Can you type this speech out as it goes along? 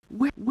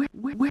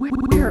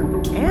Where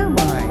am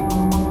I?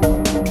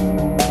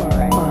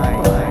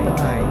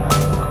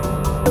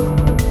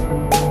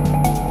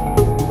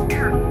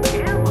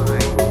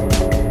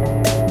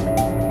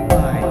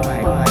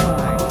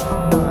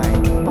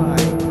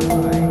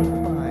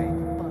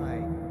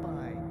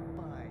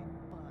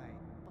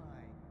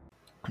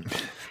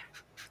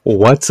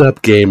 What's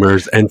up,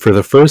 gamers? And for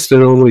the first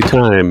and only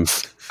time,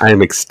 I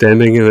am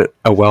extending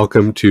a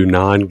welcome to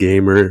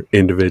non-gamer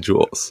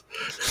individuals.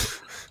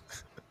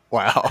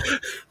 Wow.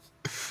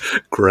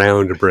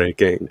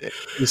 Groundbreaking.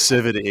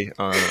 Exclusivity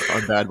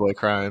on Bad Boy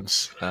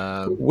Crimes.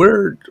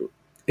 We're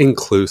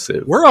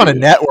inclusive. We're on a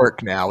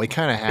network now. We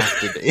kind of have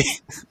to be.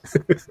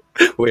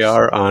 We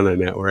are on a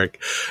network.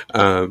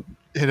 In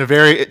a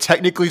very,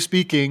 technically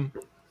speaking,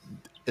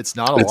 it's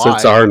not a lie.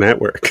 It's our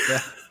network.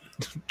 Yeah.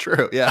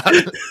 True, yeah.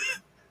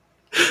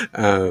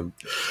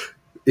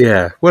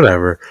 Yeah,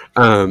 whatever.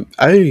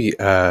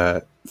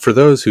 For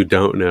those who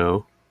don't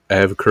know, I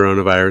have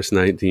coronavirus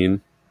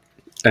 19.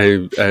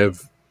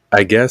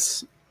 I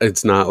guess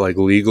it's not like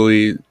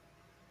legally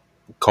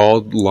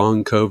called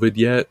long COVID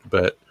yet,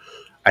 but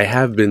I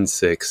have been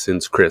sick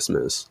since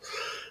Christmas.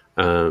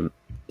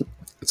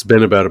 It's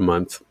been about a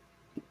month,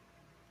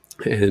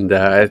 and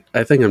I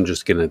think I'm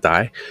just gonna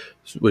die,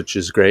 which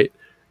is great.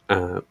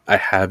 I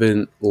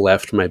haven't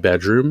left my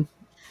bedroom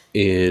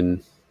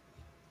in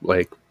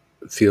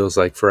feels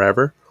like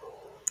forever.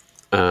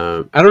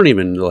 I don't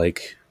even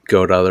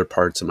go to other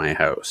parts of my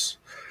house.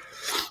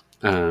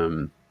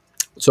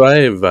 So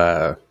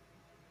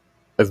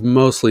I've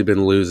mostly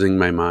been losing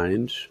my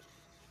mind.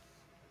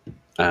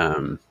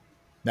 That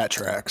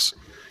tracks.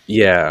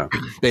 Yeah.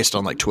 Based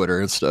on Twitter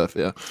and stuff,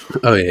 yeah.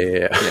 Oh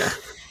yeah.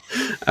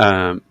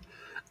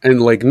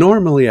 And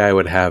normally I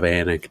would have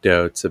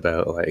anecdotes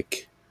about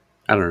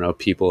I don't know,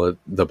 people at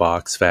the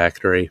Box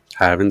Factory.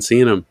 Haven't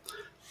seen them.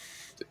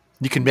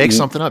 You can make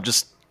something up.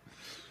 Just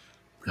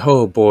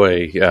oh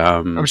boy,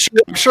 I'm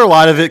sure a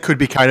lot of it could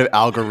be kind of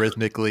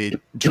algorithmically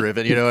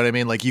driven. You know what I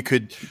mean? You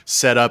could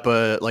set up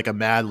a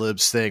Mad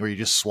Libs thing where you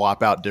just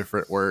swap out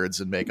different words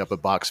and make up a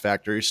Box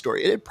Factory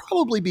story. It'd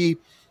probably be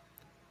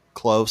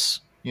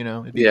close. You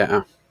know?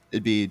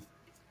 It'd be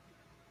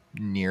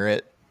near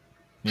it.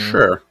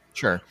 Sure.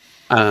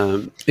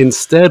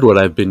 Instead, what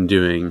I've been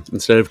doing,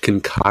 instead of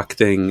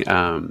concocting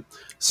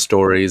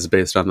stories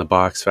based on the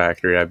Box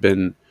Factory, I've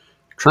been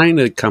trying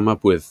to come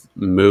up with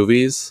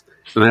movies,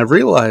 and I've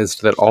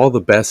realized that all the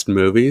best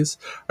movies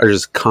are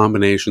just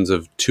combinations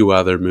of two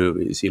other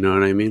movies. You know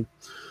what I mean?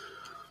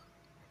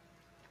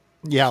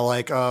 Yeah,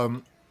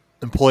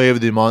 Employee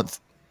of the Month,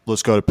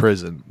 Let's Go to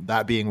Prison.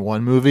 That being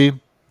one movie.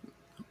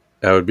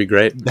 That would be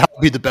great. That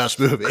would be the best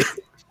movie.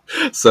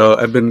 So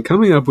I've been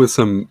coming up with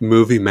some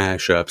movie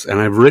mashups, and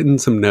I've written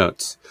some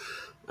notes.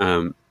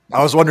 I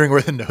was wondering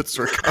where the notes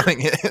were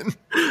coming in.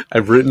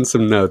 I've written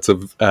some notes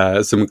of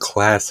some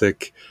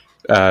classic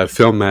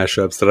film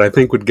mashups that I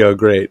think would go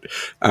great.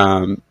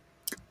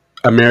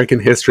 American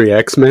History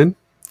X-Men,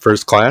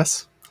 First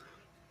Class.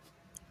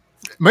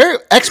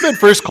 X-Men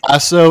First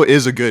Class, though,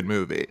 is a good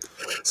movie.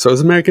 So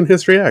is American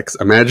History X.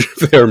 Imagine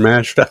if they were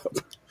mashed up.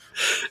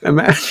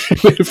 Imagine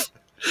if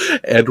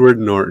Edward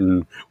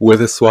Norton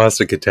with a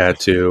swastika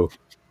tattoo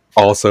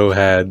also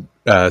had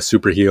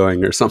super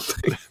healing or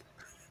something.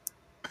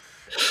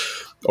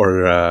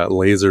 Or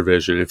laser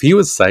vision. If he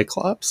was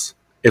Cyclops...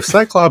 If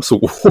Cyclops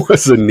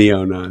was a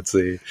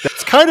neo-Nazi...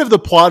 That's kind of the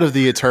plot of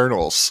the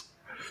Eternals.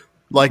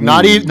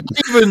 Not even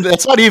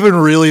that's not even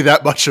really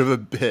that much of a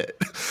bit.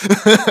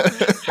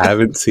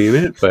 Haven't seen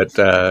it, but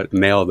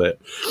nailed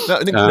it.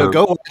 No,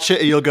 go watch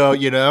it and you'll go,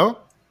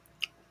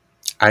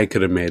 I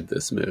could have made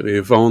this movie.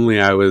 If only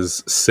I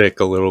was sick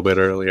a little bit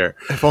earlier.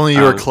 If only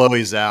you were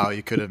Chloe Zhao,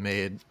 you could have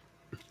made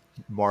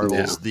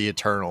Marvel's The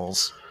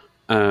Eternals.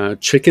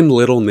 Chicken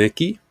Little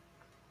Nicky.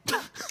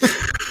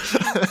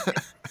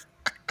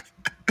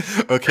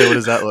 Okay, what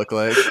does that look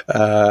like?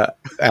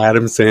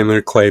 Adam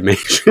Sandler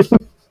claymation.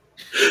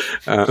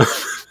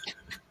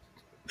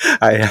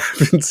 I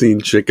haven't seen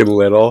Chicken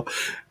Little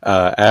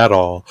at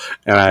all,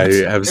 and I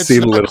have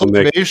seen Little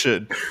Nick.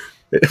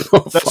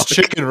 That's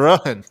Chicken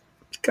Run.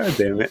 God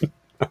damn it!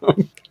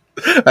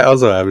 I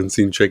also haven't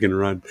seen Chicken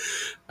Run,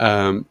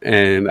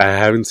 and I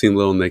haven't seen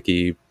Little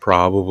Nicky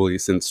probably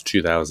since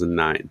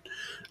 2009.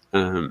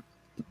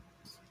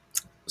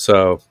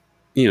 So.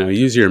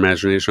 Use your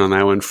imagination on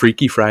that one.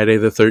 Freaky Friday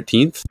the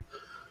 13th.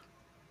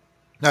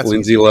 That's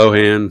Lindsay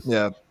Lohan.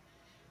 Yeah.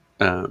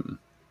 I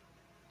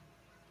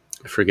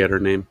forget her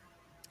name.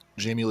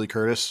 Jamie Lee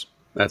Curtis.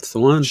 That's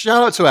the one.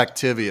 Shout out to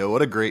Activia.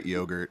 What a great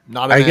yogurt.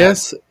 I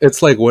guess it's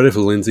what if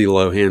Lindsay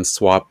Lohan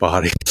swapped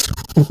bodies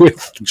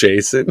with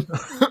Jason?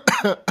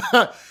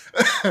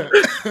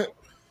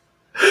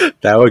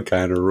 That would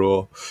kind of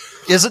rule.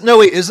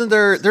 Isn't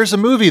there? There's a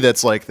movie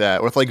that's like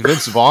that with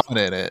Vince Vaughn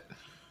in it.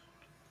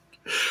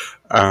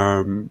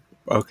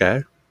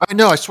 Okay. I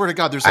know. I swear to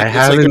God, there's a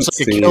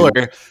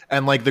killer,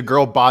 and the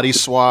girl body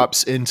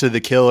swaps into the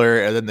killer,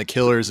 and then the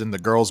killer's in the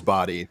girl's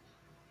body.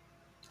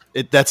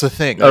 That's a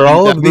thing. Are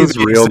all of these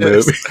real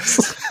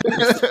movies?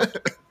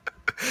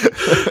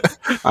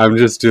 I'm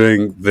just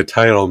doing the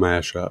title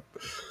mashup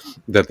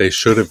that they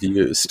should have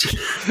used.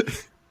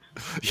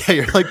 Yeah,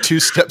 you're like 2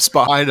 steps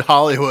behind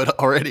Hollywood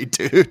already,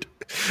 dude.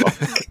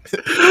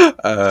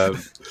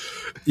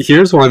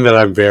 Here's one that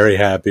I'm very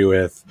happy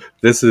with.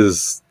 This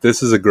is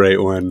a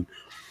great one.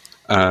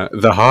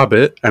 The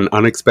Hobbit: An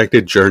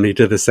Unexpected Journey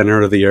to the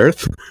Center of the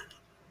Earth.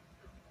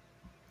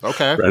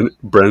 Okay.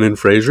 Brendan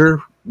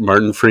Fraser,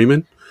 Martin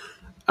Freeman.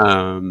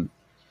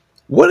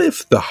 What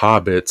if the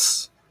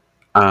hobbits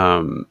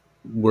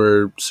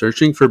were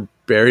searching for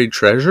buried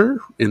treasure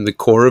in the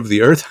core of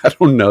the earth? I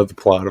don't know the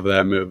plot of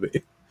that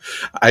movie.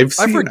 I've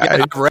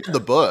read the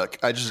book.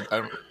 I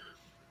don't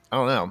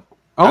know.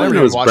 All I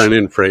know is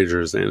Brendan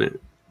Fraser's in it.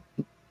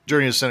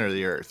 Journey to the Center of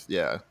the Earth.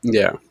 Yeah.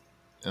 Yeah.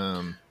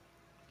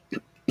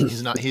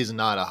 He's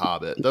not a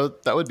hobbit. Though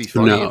that would be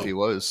funny if he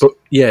was. But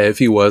yeah, if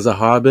he was a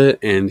hobbit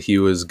and he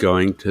was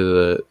going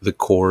to the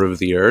core of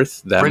the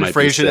earth, that Brendan might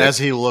Fraser be sick. as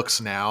he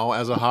looks now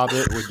as a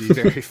hobbit would be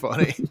very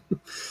funny.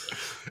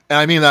 And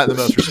I mean that in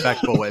the most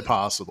respectful way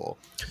possible.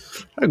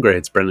 How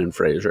great's Brendan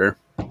Fraser?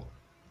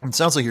 It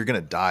sounds like you're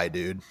gonna die,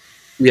 dude.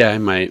 Yeah, I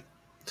might.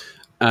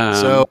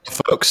 So,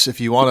 folks, if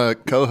you want to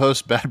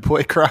co-host Bad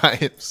Boy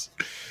Crimes,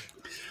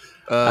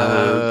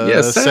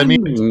 send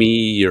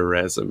me your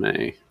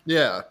resume.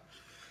 Yeah,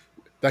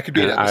 that could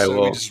be an And I episode.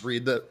 will- We just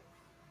read that.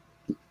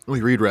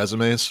 We read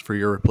resumes for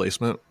your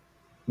replacement.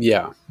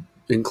 Yeah,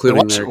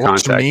 including their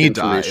contact me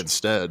die information.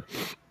 instead.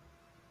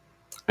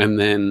 And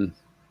then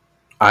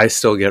I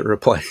still get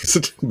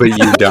replaced, but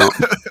you don't.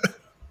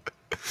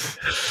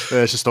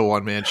 It's just a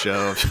one-man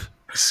show of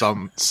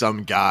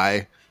some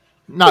guy.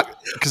 Not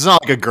because it's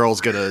not like a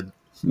girl's gonna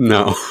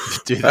No,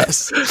 do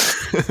this,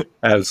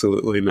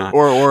 absolutely not.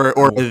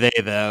 or they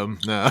them.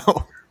 No.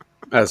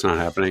 That's not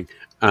happening.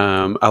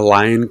 A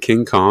Lion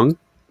King Kong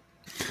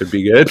could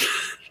be good.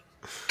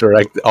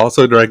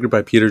 Also directed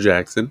by Peter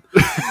Jackson.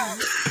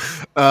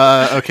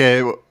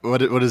 Okay.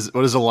 What is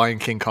a Lion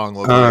King Kong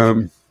look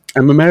like?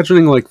 I'm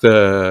imagining like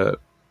the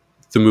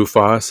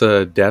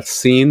Mufasa death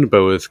scene,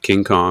 but with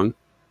King Kong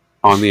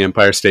on the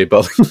Empire State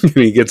Building, and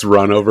he gets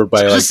run over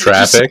by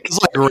traffic. It's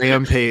like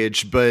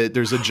Rampage, but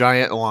there's a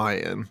giant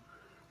lion.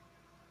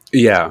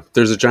 Yeah,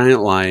 there's a giant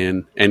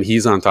lion, and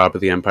he's on top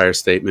of the Empire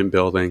State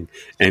Building,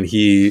 and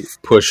he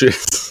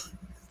pushes.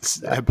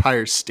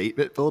 Empire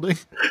State Building?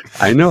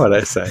 I know what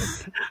I said.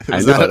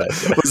 I know what I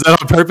said. Was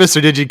that on purpose,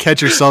 or did you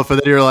catch yourself and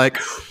then you're like,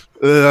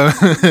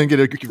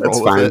 That's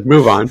fine.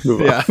 Move on.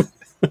 Yeah.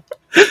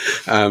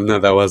 No,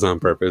 that was on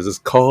purpose. It's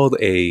called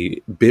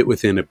a bit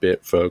within a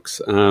bit, folks.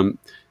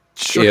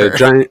 Sure. Yeah,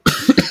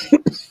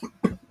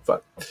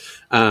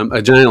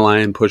 a giant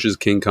lion pushes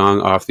King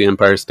Kong off the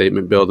Empire State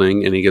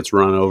Building, and he gets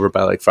run over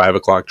by like 5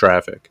 o'clock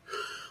traffic.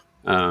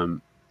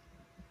 And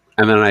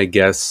then I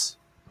guess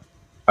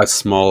a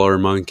smaller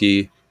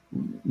monkey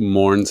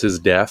mourns his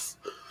death.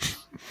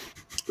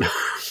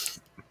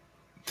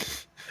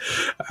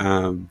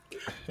 And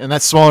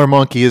that smaller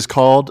monkey is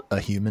called a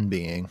human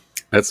being.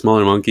 That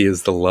smaller monkey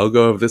is the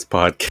logo of this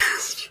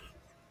podcast.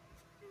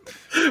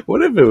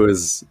 What if it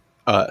was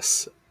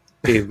us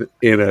in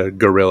a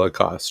gorilla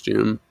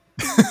costume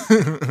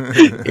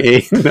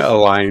in a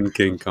Lion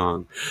King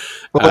Kong?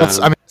 Well, that's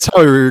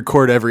how we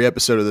record every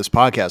episode of this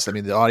podcast. I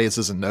mean, the audience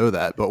doesn't know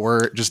that, but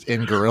we're just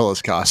in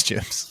gorillas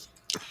costumes.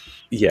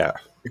 Yeah,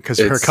 because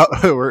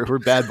we're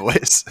bad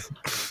boys.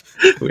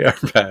 We are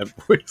bad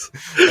boys,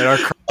 and our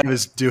crime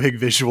is doing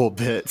visual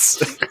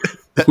bits.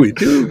 We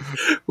do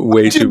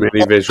way too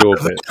many visual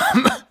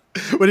bits.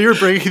 When you were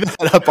bringing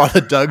that up on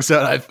the Doug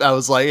Zone, I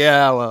was like,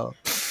 yeah, well.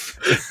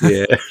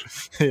 Yeah.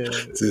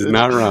 This is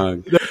not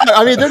wrong.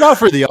 I mean, they're not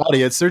for the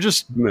audience.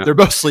 They're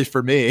mostly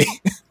for me.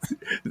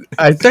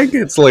 I think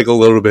it's like a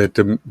little bit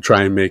to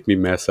try and make me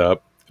mess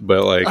up,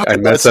 but like I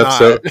mess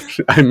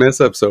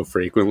up so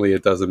frequently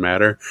it doesn't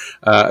matter.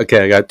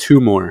 Okay, I got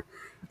 2 more.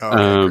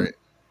 Okay, great.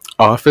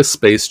 Office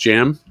Space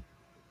Jam.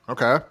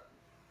 Okay.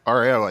 All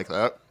right, I like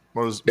that.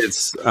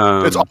 It's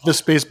Office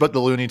Space, but the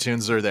Looney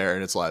Tunes are there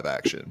and it's live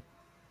action.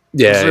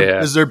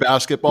 Yeah, Is there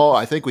basketball?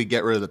 I think we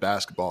get rid of the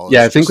basketball.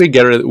 Yeah, I think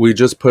we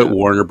just put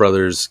Warner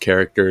Brothers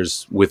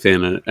characters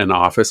within an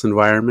office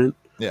environment.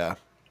 Yeah.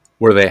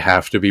 Where they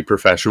have to be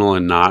professional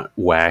and not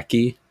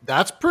wacky.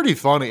 That's pretty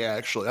funny,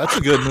 actually. That's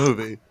a good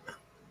movie.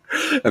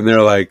 And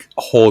they're like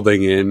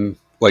holding in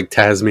like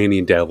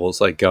Tasmanian Devils,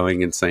 like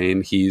going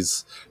insane.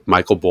 He's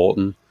Michael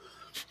Bolton.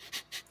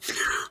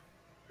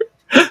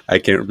 I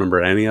can't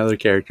remember any other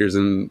characters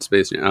in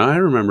Space Jam. I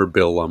remember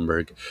Bill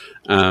Lumbergh.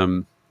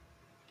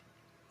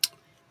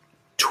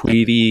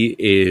 Tweety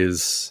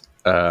is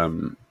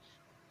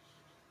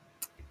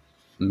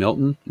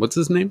Milton. What's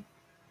his name?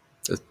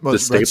 The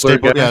stapler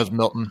guy? Yeah, it's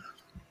Milton.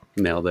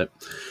 Nailed it.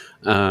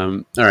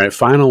 All right,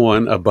 final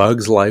one. A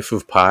Bug's Life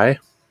of Pi.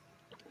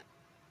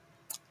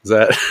 Is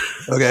that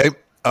okay?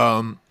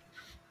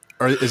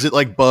 Or is it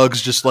like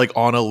bugs just like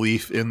on a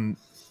leaf in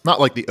not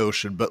like the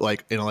ocean, but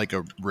like in like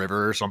a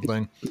river or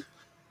something?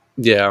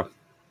 Yeah,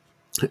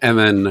 and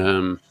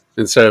then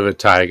instead of a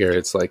tiger,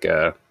 it's like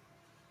a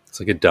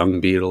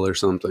dung beetle or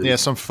something. Yeah,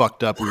 some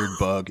fucked up weird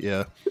bug.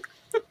 Yeah.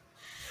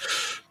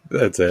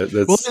 That's it.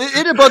 Well,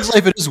 in A Bug's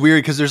Life, it is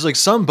weird because there's like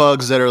some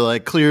bugs that are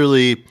like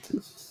clearly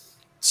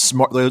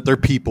smart. They're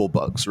people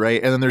bugs,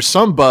 right? And then there's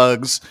some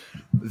bugs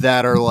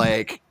that are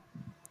like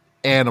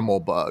animal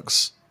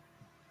bugs,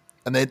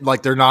 and they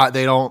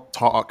don't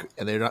talk,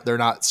 and they're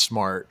not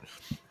smart.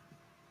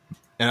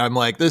 And I'm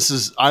like,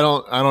 I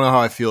don't know how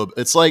I feel.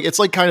 It's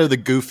like kind of the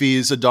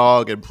Goofy's a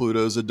dog and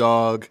Pluto's a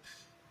dog,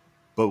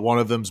 but one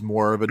of them's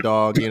more of a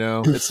dog, you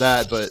know? It's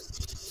that, but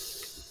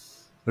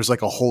there's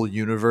like a whole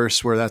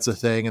universe where that's a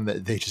thing, and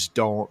that they just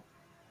don't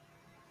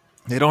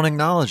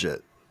acknowledge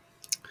it.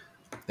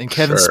 And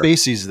Kevin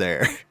Spacey's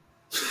there.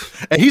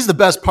 And he's the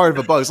best part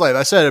of A Bug's Life.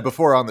 I said it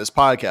before on this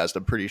podcast,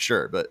 I'm pretty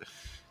sure, but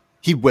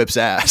he whips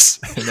ass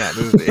in that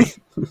movie.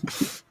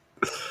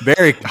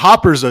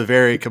 Hopper's a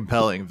very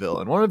compelling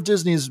villain. One of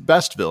Disney's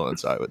best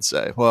villains, I would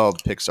say. Well,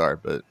 Pixar,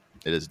 but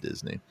it is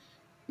Disney.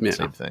 Yeah,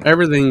 same thing.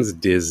 Everything's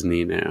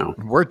Disney now.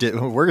 We're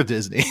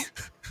Disney.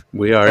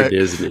 We are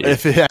Disney.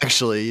 If you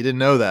didn't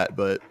know that,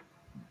 but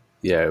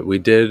yeah, we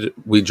did.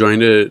 We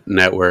joined a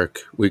network.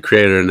 We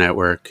created a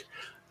network.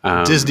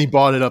 Disney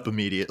bought it up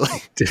immediately.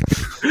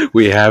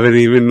 We haven't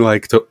even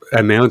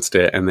announced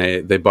it, and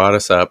they bought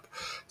us up.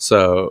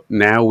 So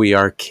now we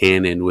are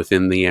canon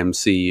within the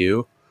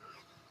MCU.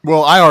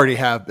 Well, I already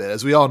have been.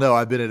 As we all know,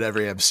 I've been in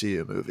every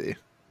MCU movie.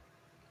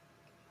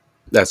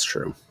 That's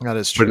true. That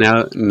is true.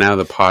 But now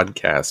the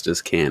podcast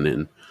is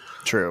canon.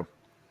 True.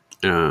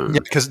 Yeah,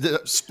 because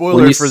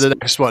spoiler for the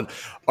next one,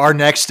 our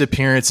next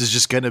appearance is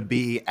just going to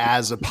be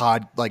as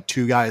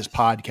two guys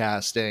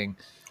podcasting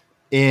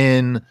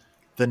in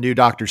the new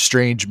Doctor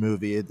Strange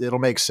movie. It'll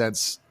make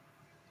sense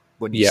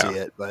when you see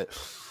it, but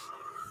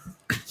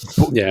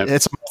yeah,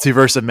 it's a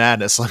multiverse of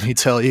madness. Let me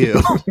tell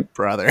you,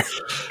 brother.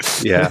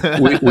 Yeah,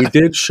 we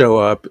did show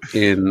up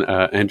in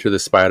Enter the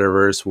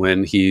Spider-Verse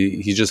when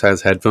he just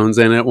has headphones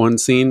in at one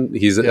scene.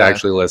 He's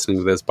actually listening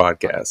to this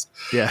podcast.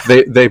 Yeah,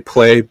 they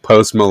play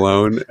Post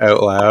Malone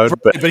out loud,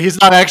 but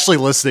he's not actually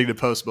listening to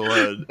Post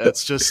Malone.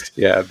 That's just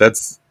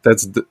that's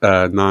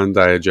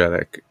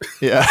non-diegetic.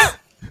 Yeah,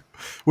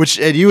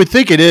 and you would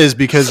think it is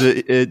because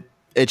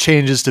it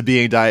changes to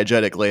being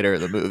diegetic later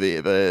in the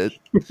movie, but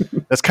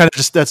that's kind of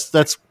just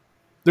that's.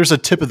 There's a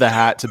tip of the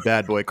hat to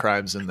Bad Boy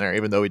Crimes in there,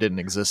 even though he didn't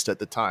exist at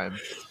the time.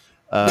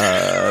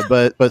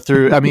 But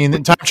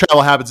time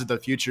travel happens in the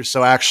future,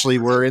 so actually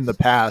we're in the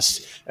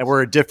past, and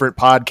we're a different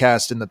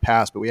podcast in the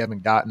past, but we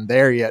haven't gotten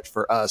there yet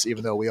for us,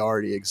 even though we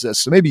already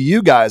exist. So maybe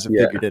you guys have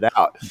figured it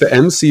out. The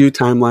MCU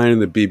timeline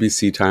and the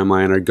BBC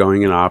timeline are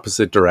going in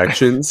opposite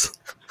directions.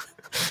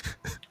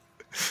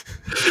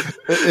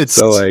 It's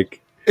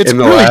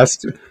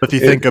if you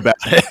think about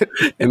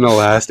it, in the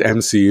last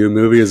MCU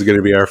movie is going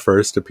to be our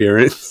first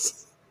appearance.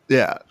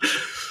 Yeah,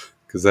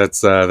 because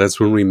that's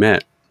when we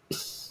met.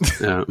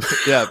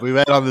 Yeah, we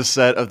met on the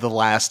set of the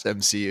last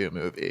MCU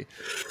movie,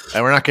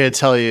 and we're not going to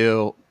tell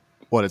you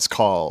what it's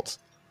called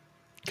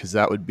because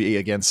that would be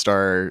against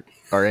our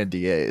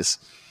NDAs.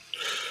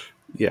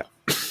 Yeah,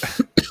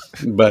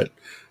 but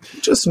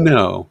just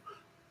know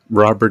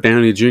Robert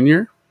Downey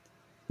Jr.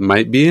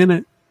 might be in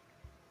it.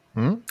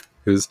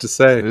 Who's to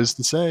say? Who's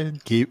to say?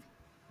 Keep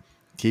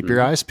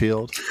your eyes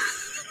peeled.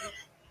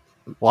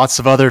 Lots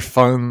of other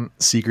fun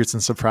secrets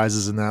and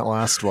surprises in that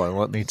last one.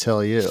 Let me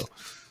tell you.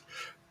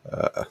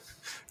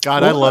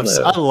 God, I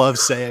love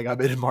saying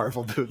I'm in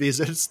Marvel movies.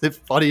 It's the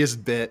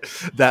funniest bit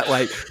that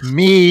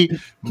me,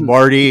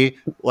 Marty,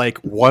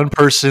 one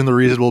person in the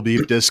Reasonable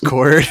Beef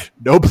Discord,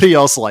 nobody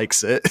else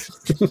likes it.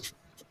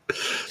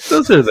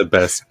 Those are the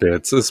best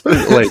bits.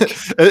 Especially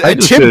I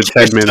just did a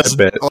 10-minute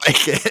bit.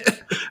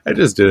 I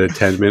just did a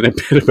 10-minute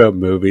bit about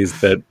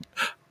movies that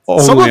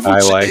only I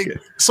like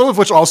it. Some of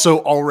which also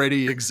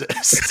already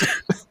exist.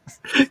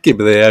 Okay,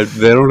 but they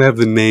don't have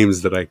the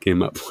names that I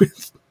came up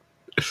with.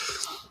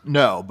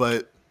 No,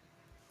 but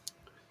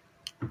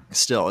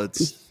still,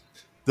 it's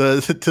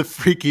the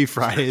Freaky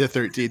Friday the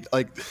 13th.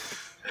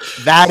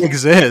 That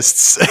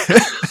exists.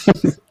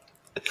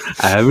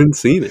 I haven't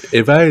seen it.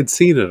 If I had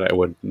seen it, I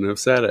wouldn't have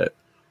said it.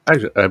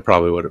 Actually, I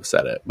probably would have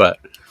said it, but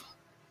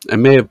I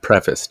may have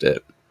prefaced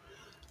it.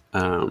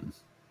 How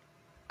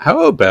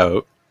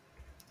about...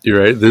 You're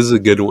right. This is a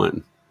good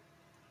one.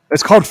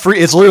 It's called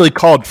It's literally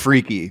called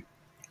Freaky.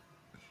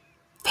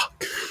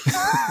 Fuck.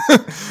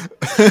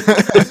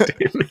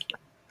 Damn it.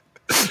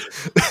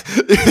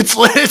 It's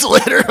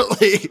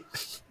literally.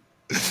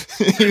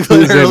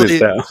 Who's in it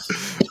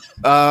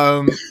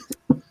though?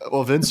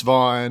 Well, Vince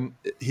Vaughn.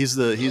 He's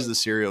the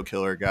serial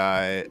killer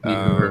guy.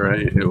 You're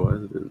right. It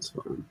was Vince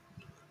Vaughn.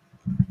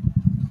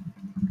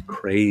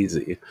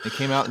 Crazy. It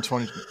came out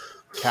in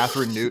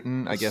Catherine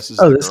Newton, I guess, is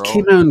this girl.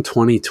 Came out in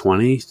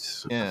 2020.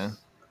 Yeah.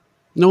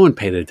 No one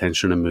paid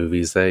attention to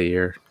movies that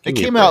year. It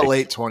came out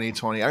late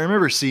 2020. I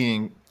remember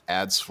seeing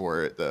ads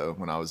for it, though,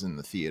 when I was in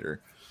the theater.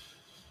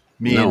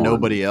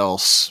 Nobody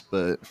else,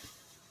 but...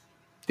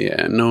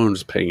 Yeah, no one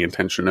was paying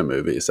attention to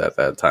movies at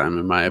that time,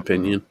 in my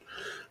opinion.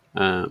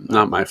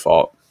 Not my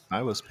fault.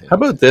 I was paying. How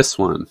about this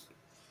one?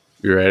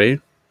 You ready?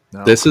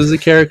 No. This is a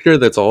character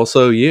that's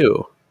also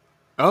you.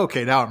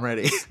 Okay, now I'm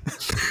ready.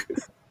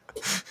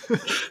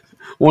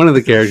 One of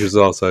the characters is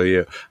also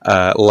you.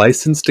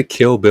 License to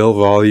Kill Bill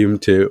Volume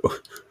 2.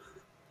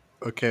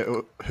 Okay,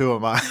 who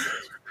am I?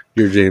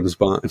 You're James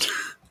Bond.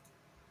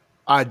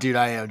 Dude,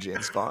 I am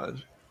James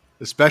Bond.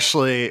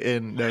 Especially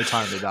in No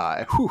Time to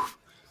Die. Whew.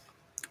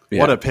 Yeah.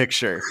 What a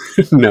picture.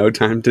 No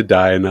Time to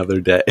Die Another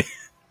Day.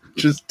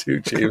 Just two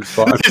James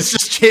Bond.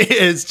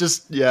 It's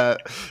just, yeah.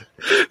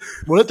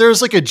 What if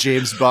there's like a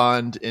James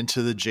Bond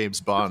into the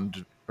James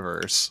Bond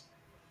verse?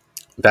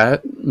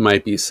 That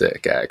might be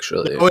sick,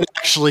 actually. That would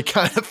actually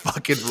kind of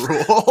fucking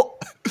rule.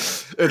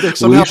 If they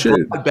somehow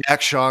brought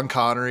back Sean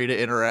Connery to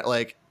interact,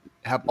 like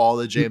have all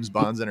the James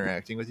Bonds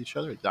interacting with each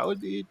other, that'd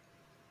be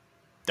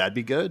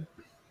good.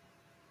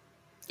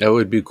 That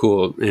would be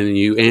cool. And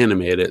you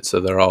animate it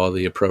so they're all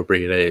the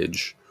appropriate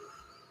age.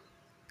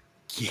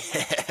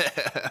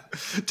 Yeah.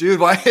 Dude,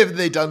 why haven't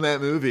they done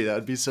that movie? That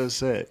would be so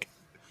sick.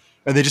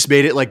 And they just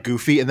made it like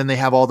goofy, and then they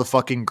have all the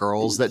fucking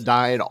girls that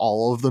die in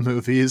all of the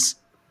movies.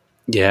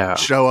 Yeah.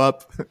 Show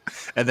up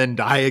and then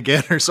die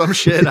again or some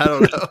shit. I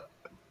don't know.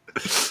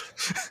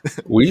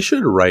 We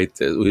should write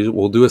this.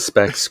 We'll do a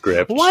spec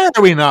script. Why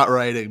are we not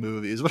writing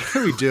movies? What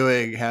are we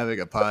doing having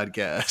a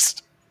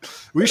podcast?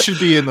 We should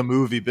be in the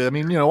movie bit. I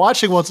mean,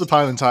 watching Once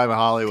Upon a Time in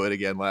Hollywood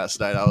again last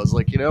night, I was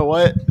like, you know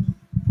what?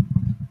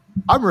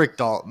 I'm Rick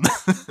Dalton.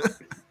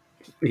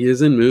 He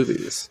is in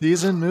movies.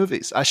 He's in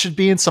movies. I should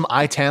be in some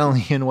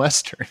Italian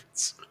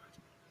westerns.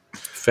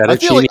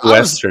 Fettuccine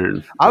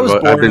Western.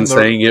 I've been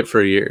saying it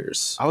for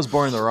years. I was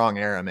born in the wrong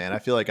era, man. I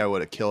feel like I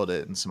would have killed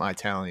it in some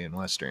Italian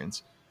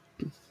westerns.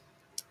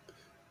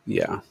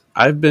 Yeah.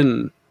 I've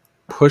been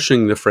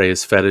pushing the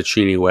phrase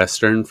fettuccine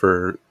Western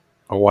for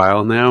a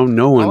while now.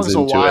 No one's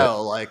into it.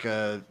 Like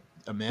a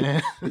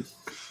minute?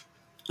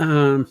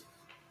 A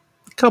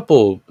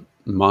couple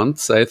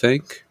months, I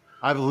think.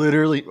 I've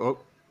literally... Oh,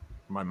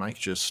 my mic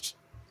just...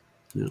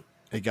 Yeah.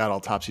 It got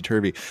all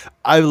topsy-turvy.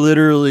 I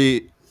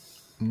literally...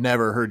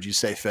 never heard you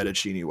say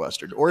fettuccine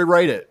Western or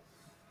write it.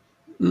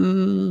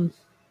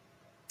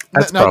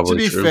 That's probably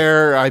to be true.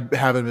 fair, I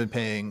haven't been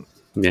paying.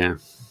 Yeah,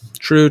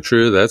 true.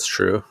 That's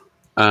true.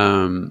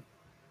 Let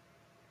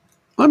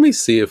me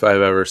see if I've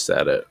ever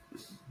said it.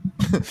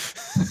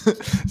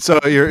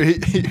 So you're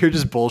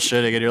just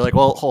bullshitting, and you're like,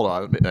 well, hold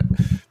on,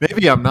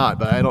 maybe I'm not,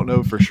 but I don't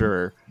know for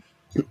sure.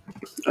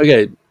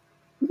 Okay,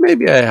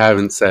 maybe I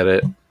haven't said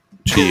it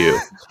to you.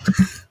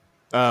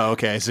 Oh,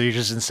 okay. So you're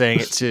just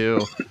saying it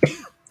to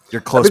your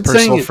close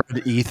personal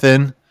friend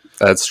Ethan.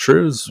 That's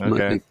true.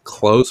 Okay. My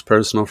close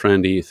personal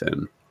friend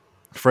Ethan.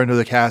 Friend of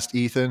the cast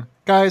Ethan.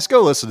 Guys,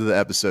 go listen to the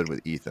episode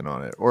with Ethan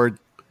on it. Or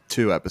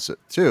two,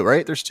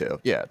 right? There's two.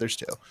 Yeah, there's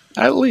two.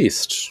 At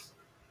least.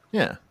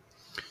 Yeah.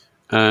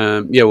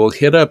 We'll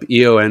hit up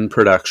EON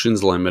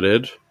Productions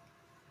Limited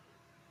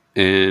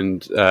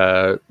and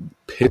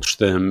pitch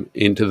them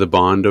into the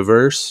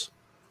Bondiverse.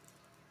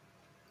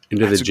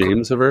 Into the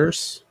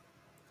James-averse.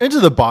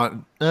 Into the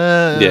Bond.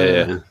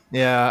 Yeah.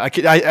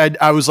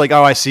 I was like,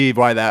 oh, I see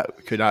why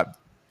that could not.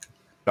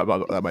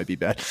 That might be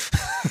bad.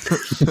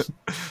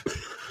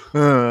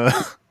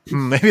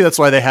 Maybe that's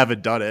why they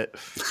haven't done it.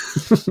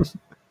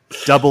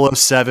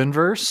 007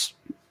 verse,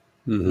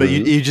 but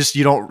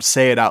you don't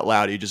say it out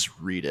loud. You just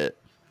read it.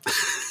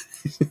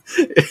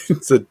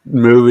 It's a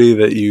movie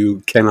that you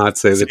cannot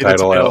say the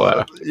title out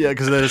loud. Yeah,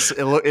 because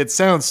it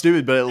sounds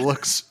stupid, but it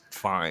looks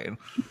fine.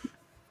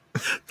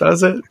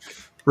 Does it?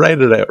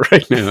 Write it out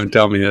right now and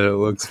tell me that it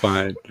looks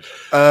fine.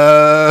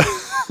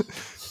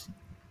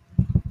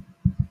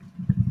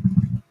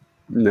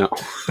 No.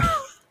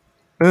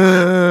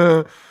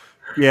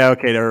 Yeah,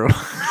 okay, never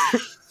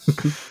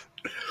mind.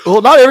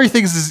 Well, not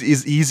everything's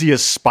as easy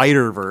as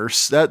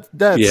Spider-Verse. That's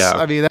yeah.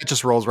 I mean, that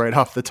just rolls right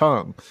off the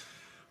tongue.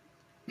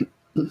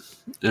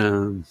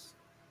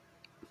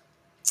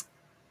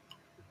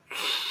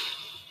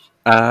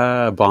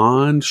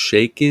 Bond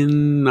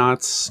shaken,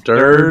 not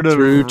stirred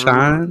through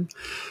time.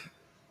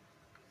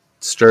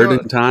 Stirred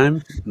in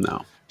time?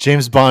 No.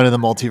 James Bond in the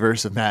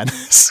Multiverse of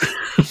Madness.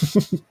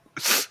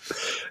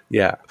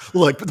 Yeah.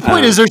 Look, but the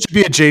point is there should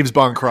be a James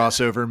Bond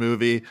crossover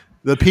movie.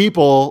 The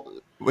people,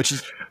 which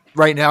is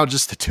right now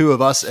just the two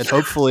of us and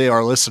hopefully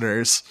our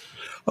listeners.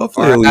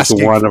 Hopefully at least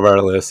one of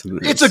our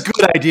listeners. It's a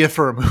good idea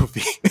for a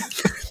movie.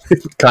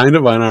 Kind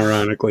of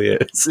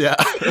unironically is. Yeah.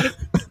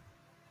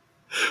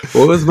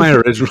 What was my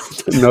original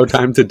No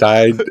Time to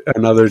Die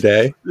Another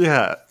Day?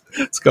 Yeah.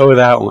 Let's go with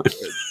that one.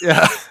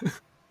 Yeah.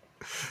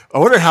 I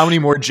wonder how many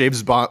more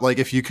James Bond, like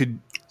if you could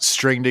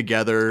string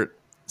together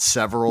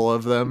several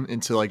of them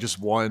into like just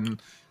one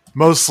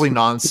mostly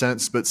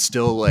nonsense, but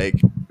still like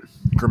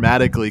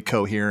grammatically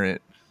coherent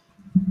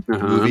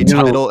movie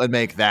title and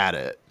make that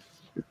it.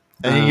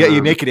 And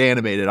you make it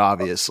animated,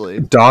 obviously.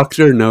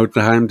 Dr. No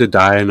Time to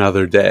Die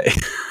Another Day.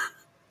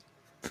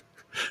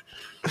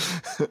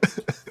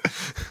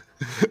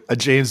 A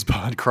James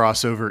Bond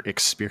crossover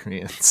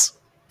experience.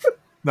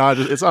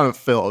 It's not a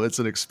film, it's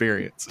an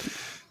experience.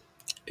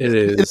 It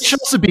is. It should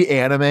also be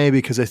anime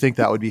because I think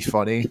that would be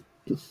funny.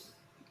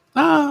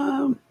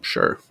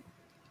 Sure.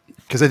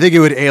 Because I think it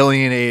would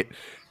alienate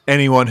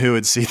anyone who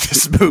would see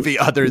this movie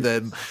other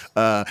than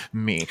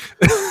me.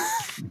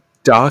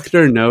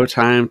 Doctor No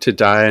Time to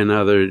Die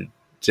Another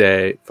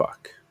Day.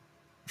 Fuck.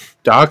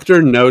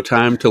 Doctor No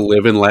Time to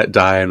Live and Let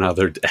Die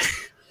Another Day.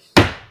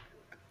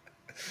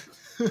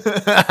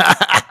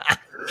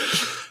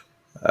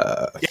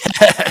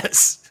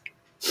 Yes.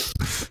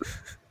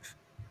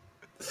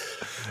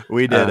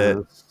 We did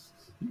it.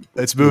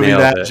 It's movie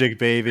magic,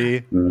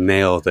 baby.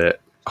 Nailed it.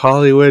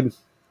 Hollywood,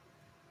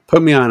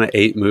 put me on an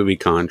 8-movie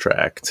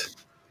contract.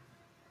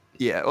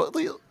 Yeah.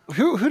 Well,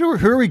 who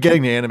are we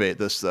getting to animate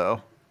this,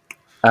 though?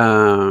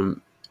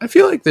 I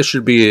feel like this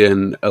should be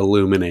an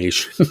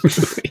Illumination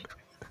movie.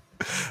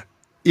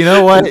 You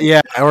know what?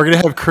 Yeah, we're going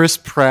to have Chris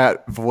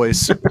Pratt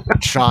voice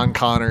Sean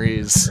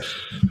Connery's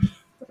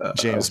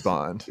James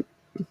Bond.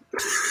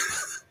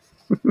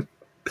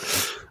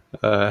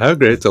 How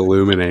great's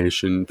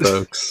Illumination,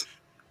 folks?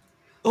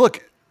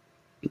 Look,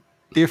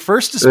 the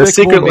first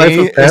Despicable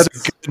Me is a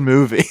good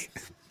movie.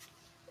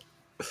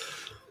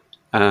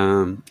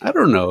 I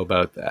don't know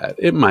about that.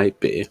 It might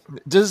be.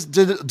 Does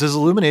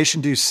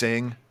Illumination do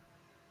Sing?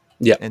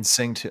 Yeah, and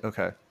Sing too.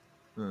 Okay.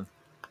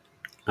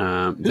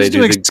 They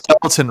do the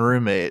Skeleton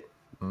Roommate.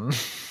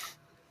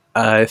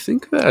 I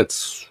think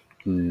that's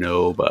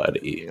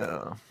nobody.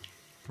 Yeah.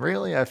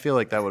 Really, I feel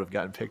like that would have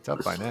gotten picked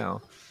up by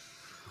now.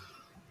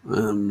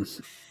 I mean,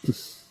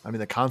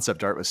 the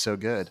concept art was so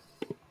good.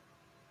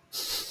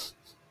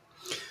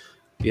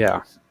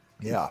 Yeah.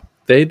 Yeah.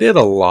 They did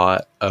a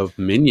lot of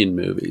Minion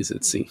movies,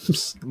 it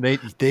seems.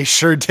 They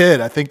sure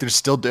did. I think they're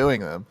still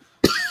doing them.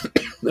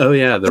 Oh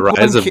yeah, The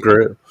Rise of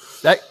Gru.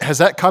 Has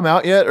that come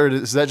out yet, or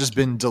has that just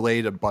been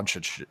delayed a bunch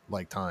of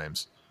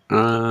times?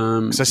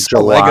 I saw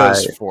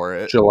Legos for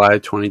it. July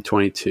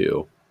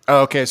 2022.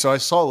 Oh, okay, so I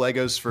saw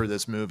Legos for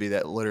this movie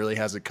that literally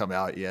hasn't come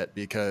out yet,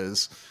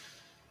 because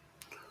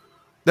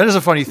that is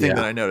a funny thing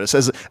that I noticed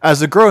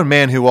as a grown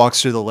man who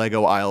walks through the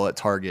Lego aisle at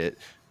Target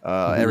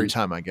every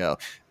time I go.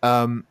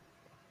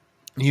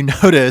 You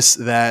notice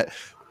that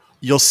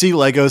you'll see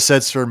Lego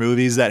sets for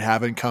movies that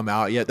haven't come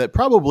out yet that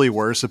probably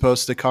were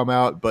supposed to come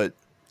out, but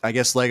I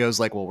guess Lego's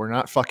like, well, we're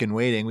not fucking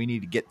waiting. We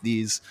need to get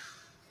these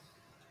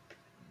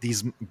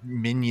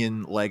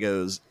Minion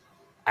Legos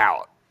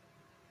out.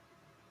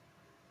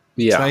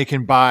 Yeah. So now you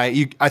can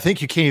buy. I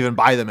think you can't even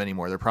buy them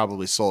anymore. They're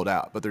probably sold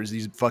out. But there's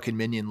these fucking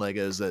Minion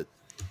Legos that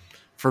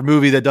for a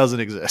movie that doesn't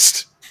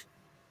exist.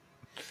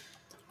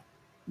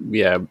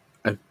 Yeah,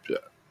 I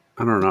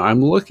don't know.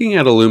 I'm looking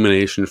at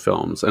Illumination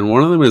films, and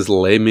one of them is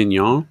Les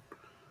Mignons.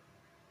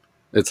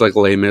 It's like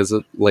Les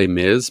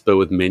Mis, but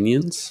with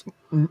minions.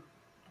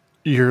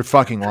 You're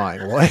fucking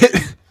lying.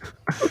 What?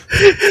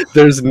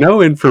 There's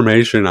no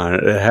information on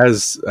it. It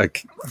has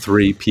like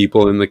 3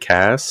 people in the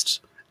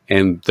cast,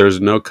 and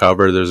there's no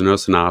cover, there's no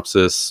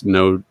synopsis,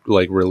 no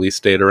like release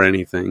date or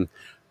anything.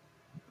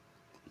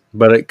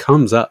 But it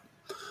comes up.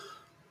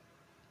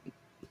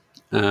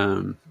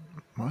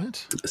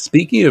 What?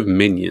 Speaking of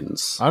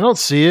minions, I don't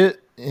see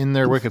it in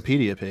their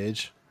Wikipedia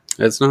page.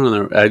 It's not on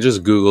there. I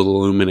just Googled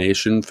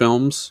Illumination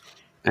films,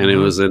 and it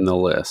was in the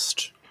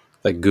list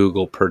that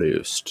Google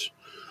produced.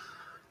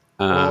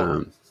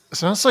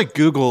 Sounds like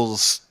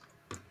Google's.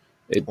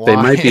 They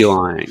might be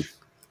lying.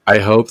 I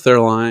hope they're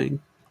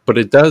lying, but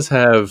it does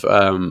have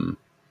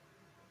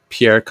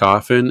Pierre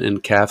Coffin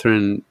and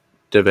Catherine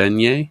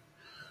Devenier,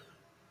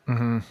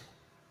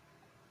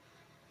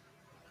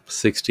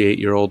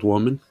 68-year-old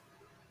woman,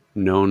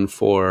 known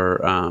for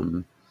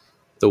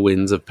The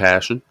Winds of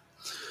Passion.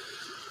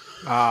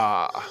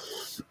 I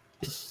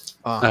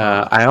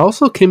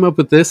also came up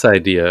with this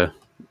idea.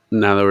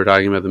 Now that we're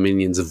talking about the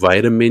Minions,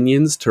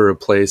 Vitaminions to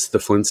replace the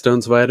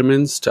Flintstones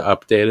vitamins to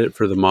update it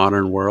for the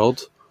modern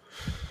world.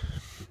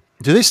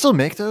 Do they still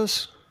make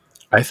those?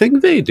 I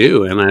think they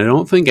do, and I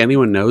don't think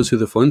anyone knows who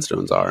the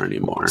Flintstones are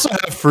anymore. Also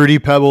have Fruity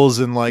Pebbles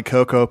and like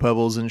Cocoa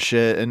Pebbles and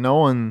shit, and no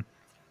one.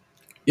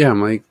 Yeah,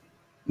 I'm like,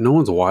 no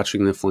one's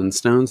watching the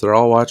Flintstones. They're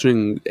all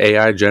watching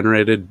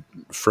AI-generated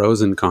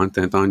Frozen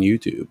content on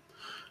YouTube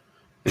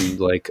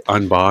and like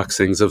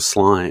unboxings of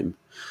slime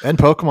and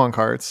Pokemon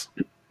cards.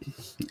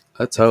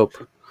 Let's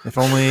hope. If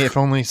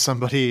only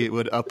somebody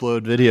would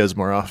upload videos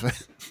more often.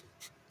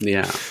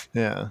 Yeah.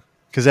 Yeah.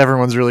 Because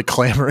everyone's really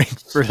clamoring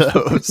for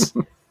those.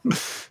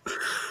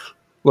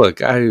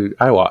 Look,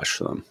 I watch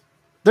them.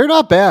 They're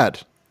not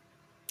bad.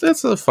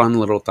 It's a fun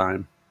little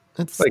time.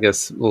 It's like a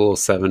little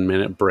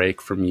 7-minute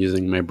break from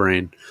using my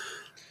brain.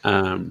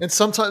 And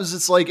sometimes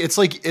it's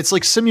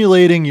like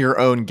simulating your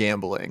own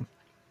gambling,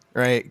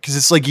 right? Because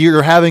it's like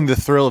you're having the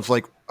thrill of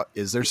like,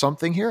 is there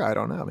something here? I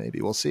don't know. Maybe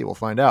we'll see. We'll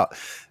find out.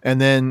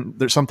 And then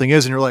there's something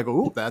is, and you're like,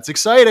 oh, that's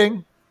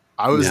exciting.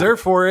 I was there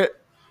for it.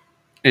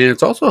 And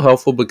it's also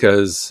helpful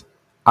because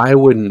I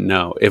wouldn't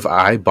know if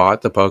I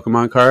bought the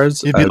Pokemon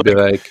cards. I'd be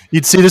like,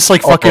 you'd see this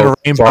like fucking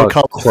rainbow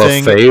color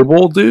thing.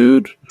 Clefable,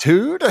 dude.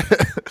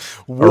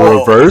 A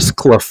reverse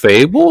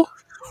Clefable?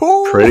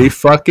 Pretty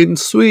fucking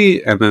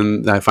sweet. And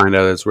then I find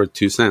out it's worth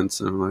 2 cents.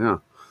 And I'm like,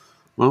 oh,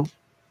 well,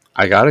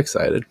 I got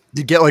excited.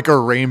 You'd get like a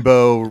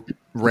rainbow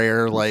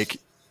rare, like,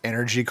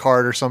 energy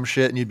card or some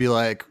shit, and you'd be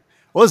like,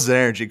 well, this is an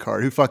energy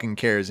card, who fucking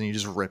cares? And you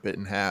just rip it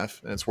in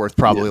half, and it's worth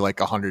probably like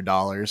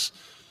 $100.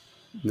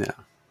 Yeah.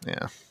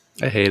 Yeah.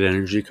 I hate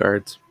energy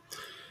cards.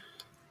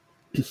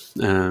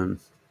 Yeah,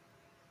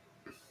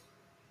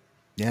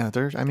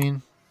 they're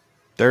an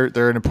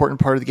important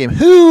part of the game.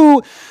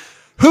 Who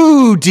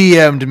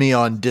DM'd me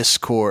on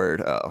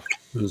Discord? Oh,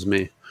 It was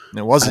me.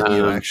 it wasn't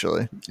you, Um,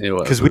 actually. It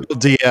was. Because we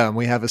don't DM,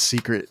 we have a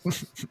secret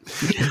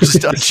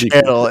just a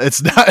channel.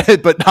 It's not,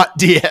 but not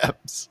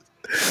DMs.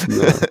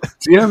 No.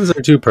 DMs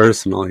are too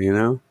personal, you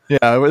know?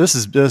 Yeah, this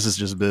is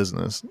just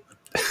business.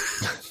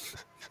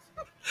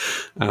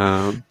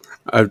 I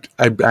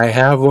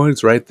have one.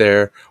 It's right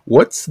there.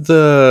 What's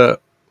the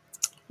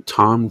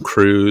Tom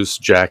Cruise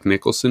Jack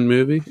Nicholson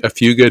movie? A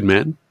Few Good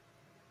Men.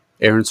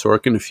 Aaron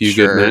Sorkin. A Few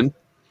Sure. Good Men.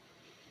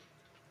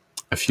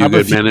 A Few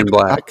Good Men in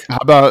Black. How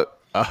about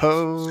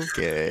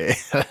okay?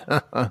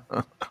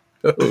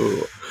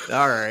 Oh.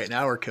 All right,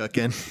 now we're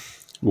cooking.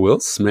 Will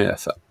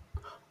Smith.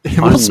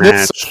 Will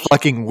Smith's a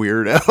fucking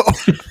weirdo.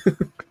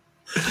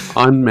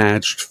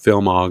 Unmatched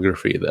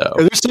filmography, though.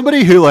 There's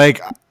somebody who,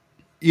 like,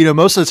 you know,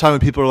 most of the time when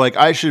people are like,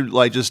 I should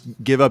like just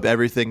give up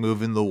everything,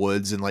 move in the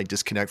woods, and like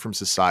disconnect from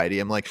society.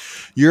 I'm like,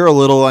 you're a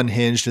little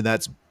unhinged, and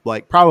that's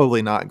like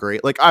probably not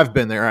great. Like, I've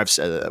been there, I've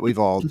said that. We've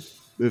all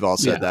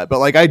said that. But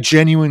like, I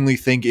genuinely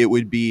think it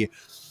would be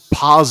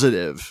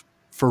positive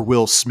for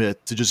Will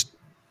Smith to just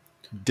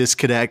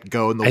disconnect,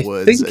 go in the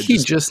woods. I think he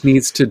just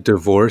needs to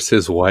divorce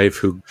his wife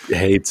who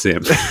hates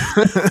him.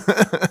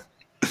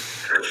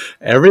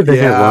 Everything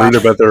I've learned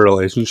about their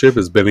relationship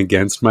has been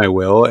against my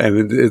will,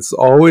 and it's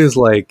always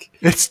like...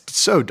 It's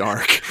so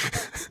dark.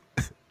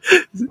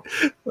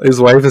 His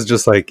wife is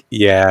just like,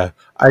 yeah,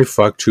 I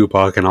fucked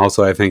Tupac, and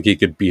also I think he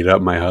could beat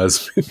up my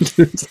husband.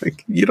 It's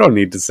like, you don't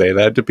need to say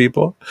that to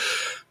people.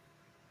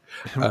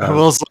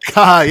 Will's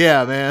like,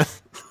 yeah, man.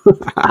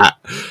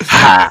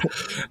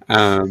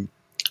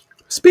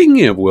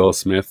 Speaking of Will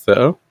Smith,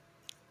 though,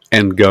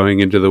 and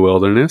going into the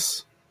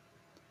wilderness,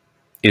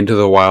 into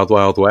the wild,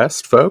 wild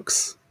west,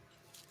 folks.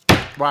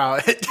 Wow,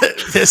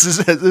 this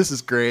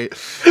is great.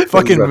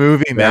 Fucking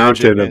movie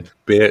magic. Mountain of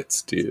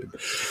bits, dude.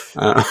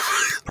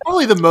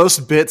 Probably the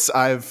most bits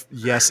I've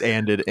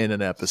yes-anded in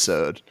an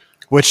episode,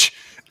 which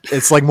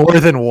it's like more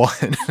than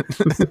one.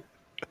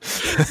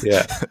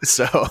 Yeah.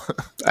 So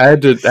I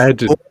had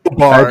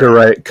to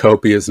write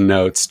copious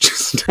notes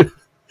just to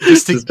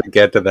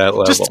get to that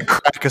level. Just to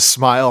crack a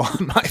smile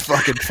on my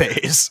fucking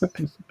face.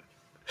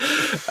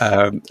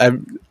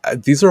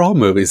 These are all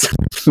movies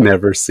I've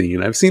never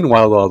seen. I've seen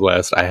Wild Wild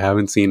West. I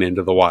haven't seen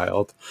Into the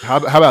Wild. How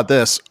about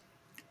this?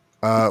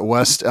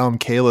 West Elm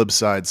Caleb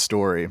Side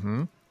Story. I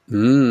don't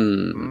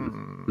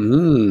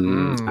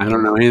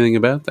know anything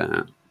about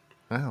that.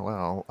 Oh,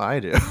 well, I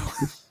do.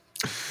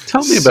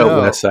 Tell me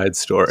about West Side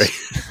Story.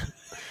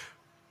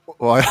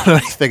 Well, I don't know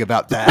anything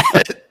about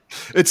that.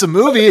 It's a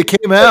movie. It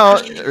came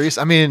out.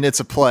 I mean, it's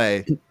a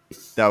play.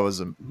 That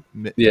was a...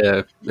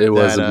 Yeah, it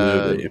was a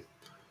movie.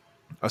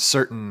 A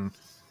certain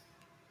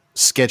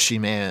sketchy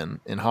man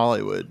in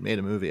Hollywood made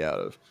a movie out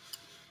of.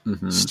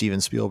 Steven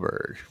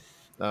Spielberg.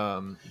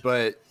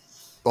 But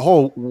the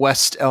whole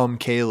West Elm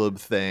Caleb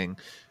thing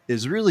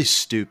is really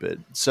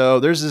stupid. So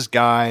there's this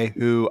guy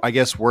who I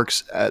guess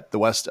works at the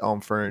West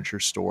Elm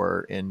Furniture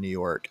Store in New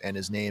York, and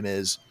his name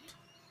is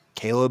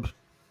Caleb.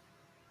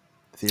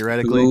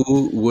 Theoretically,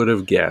 who would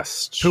have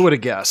guessed?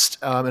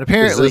 And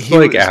apparently, is this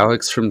like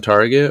Alex from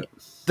Target.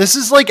 This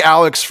is like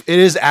Alex. It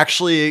is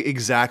actually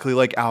exactly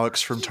like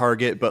Alex from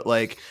Target, but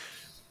like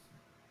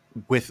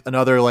with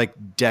another like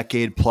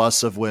decade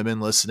plus of women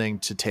listening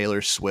to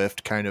Taylor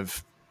Swift, kind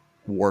of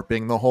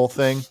warping the whole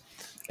thing.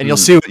 And you'll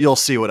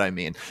see what I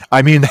mean.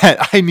 I mean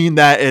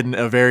that in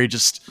a very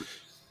just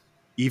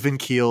even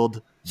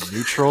keeled,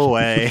 neutral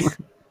way.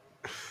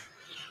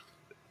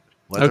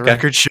 Let the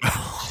record show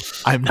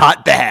I'm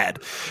not bad.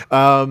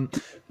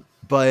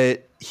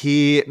 But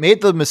he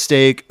made the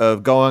mistake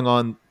of going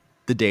on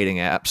the dating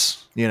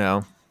apps, you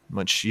know,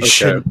 which you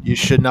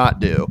should not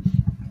do.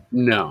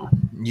 No,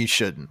 you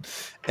shouldn't.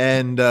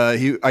 And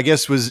he, I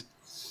guess, was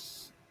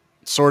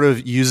sort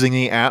of using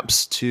the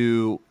apps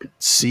to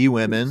see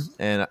women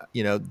and,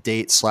 you know,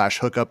 date /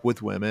 hook up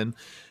with women,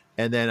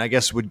 and then I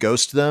guess would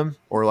ghost them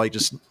or like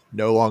just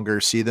no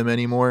longer see them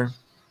anymore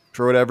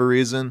for whatever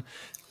reason.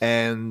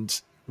 And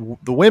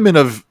the women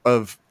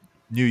of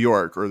New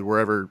York or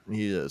wherever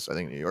he is, I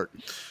think New York,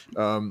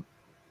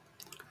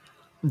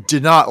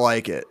 did not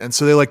like it. And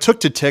so they like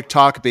took to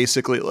TikTok,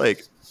 basically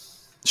like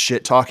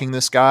shit talking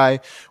this guy,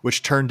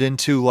 which turned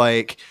into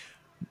like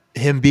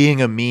him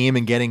being a meme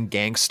and getting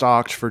gang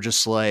stalked for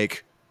just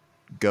like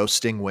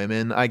ghosting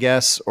women, I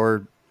guess,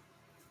 or,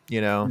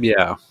 you know,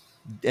 yeah.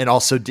 And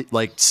also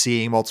like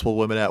seeing multiple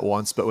women at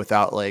once, but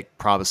without like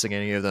promising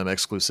any of them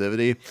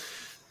exclusivity.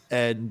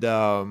 And,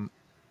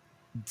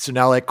 so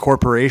now like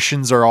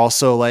corporations are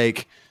also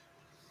like,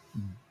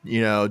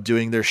 you know,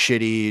 doing their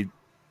shitty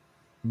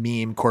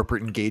meme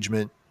corporate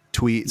engagement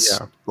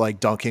tweets, like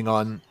dunking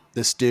on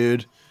this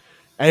dude.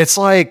 And it's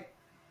like,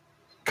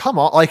 come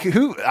on, like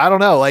who, I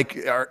don't know. Like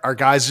are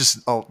guys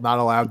just not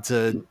allowed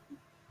to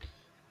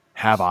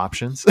have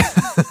options?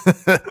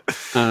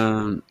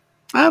 I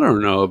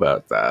don't know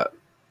about that.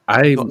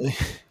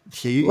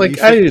 Like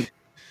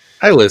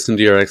I listened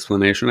to your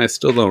explanation. I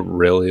still don't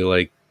really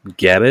like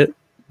get it,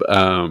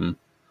 but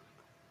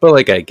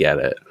like I get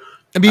it.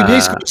 I mean,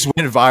 basically, just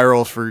went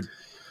viral for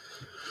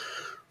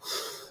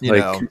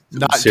like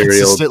not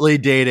consistently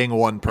dating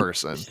one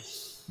person,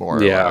 more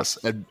or less,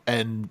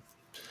 and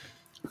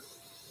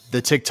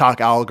the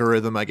TikTok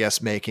algorithm, I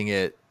guess, making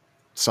it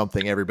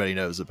something everybody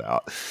knows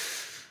about.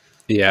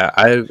 Yeah,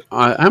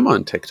 I'm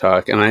on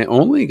TikTok, and I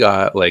only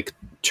got like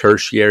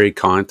tertiary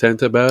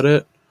content about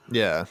it.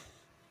 Yeah.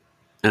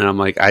 And I'm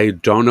like, I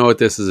don't know what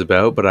this is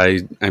about, but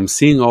I'm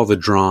seeing all the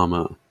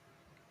drama.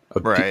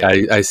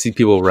 Right. I see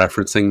people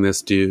referencing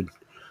this dude.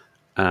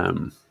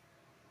 And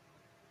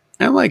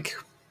like,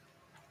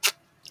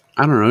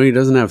 I don't know, he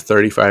doesn't have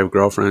 35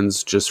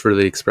 girlfriends just for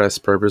the express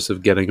purpose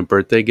of getting a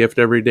birthday gift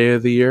every day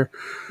of the year.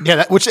 Yeah,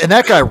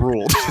 that guy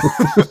ruled.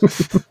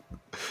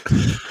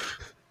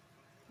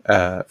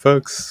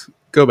 Folks,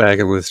 go back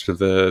and listen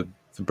to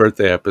the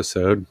birthday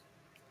episode.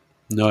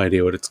 No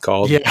idea what it's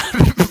called. Yeah.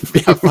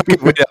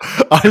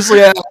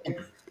 Honestly,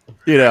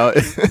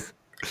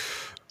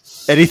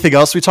 anything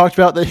else we talked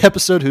about in the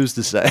episode? Who's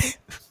to say?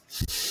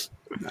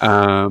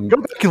 Go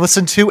back and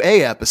listen to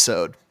a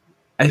episode.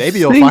 Maybe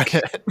you'll find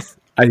it.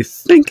 I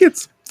think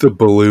it's the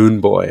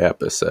Balloon Boy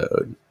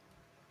episode.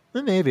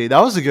 Maybe.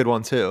 That was a good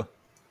one, too.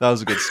 That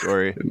was a good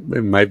story.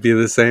 It might be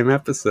the same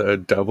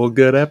episode. Double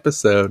good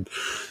episode.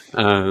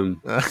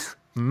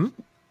 The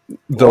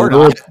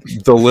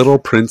Little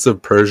Prince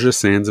of Persia,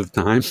 Sands of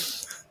Time.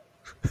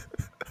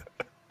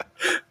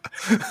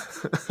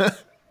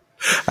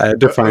 I had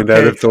to find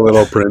out if The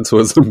Little Prince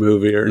was a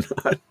movie or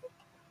not.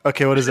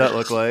 Okay, what does that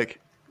look like?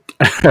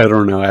 I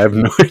don't know. I have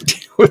no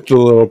idea what The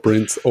Little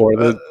Prince or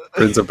The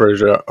Prince of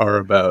Persia are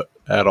about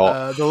at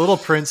all. The Little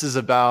Prince is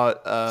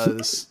about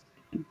this.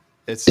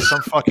 It's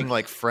some fucking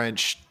like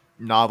French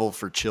novel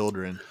for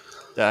children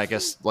that I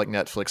guess like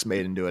Netflix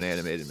made into an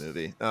animated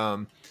movie.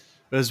 But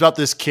it's about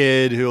this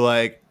kid who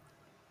like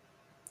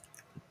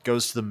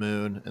goes to the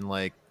moon and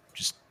like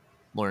just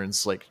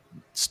learns like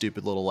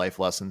stupid little life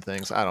lesson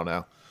things. I don't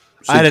know.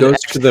 So he goes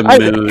to the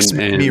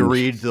moon and me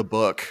read the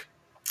book.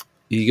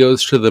 He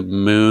goes to the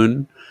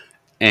moon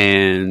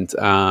and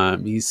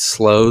he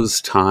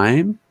slows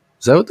time.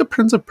 Is that what the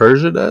Prince of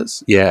Persia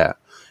does? Yeah,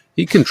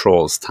 he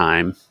controls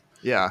time.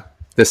 Yeah,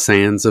 the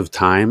sands of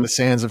time. The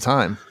sands of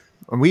time.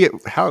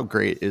 How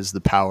great is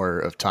the power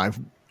of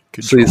time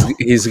control? So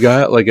he's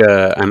got like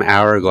an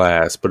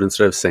hourglass, but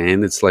instead of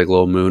sand, it's like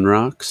little moon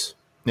rocks.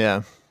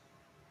 Yeah.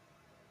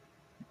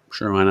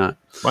 Sure, why not?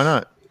 Why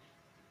not?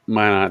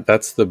 Why not?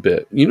 That's the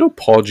bit. You know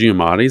Paul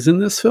Giamatti's in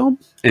this film?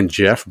 And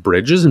Jeff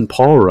Bridges and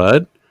Paul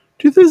Rudd?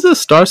 Dude, this is a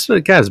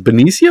star-studded cast.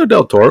 Benicio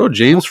del Toro,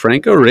 James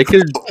Franco,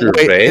 Ricky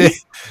Gervais.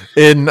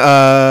 In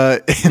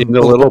The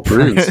Little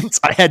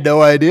Prince. I had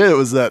no idea it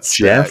was that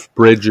stack. Jeff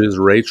Bridges,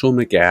 Rachel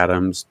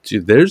McAdams.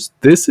 Dude,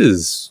 this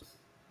is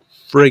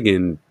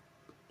friggin'...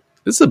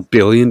 This is $1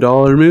 billion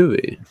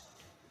movie.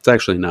 It's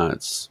actually not.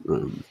 It's,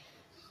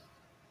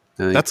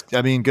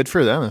 good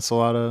for them. It's a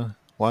lot of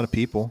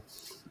people.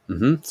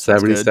 Mm-hmm.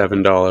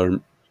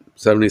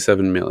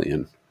 $77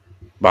 million.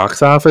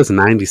 Box office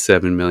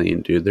 $97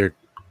 million, dude. They're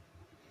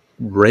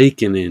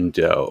raking in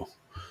dough.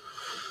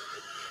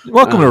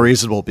 Welcome to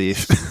Reasonable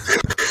Beef.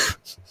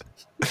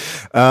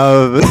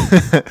 What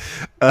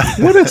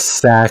a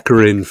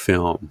saccharine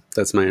film.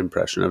 That's my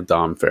impression of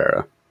Dom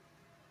Farah.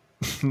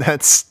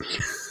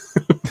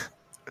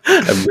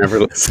 I've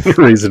never listened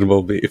to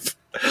Reasonable Beef.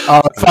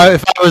 If I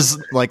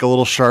was like a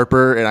little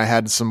sharper and I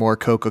had some more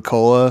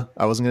Coca-Cola,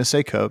 I wasn't going to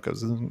say Coke.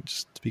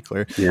 Just to be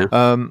clear. Yeah.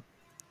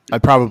 I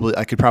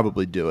could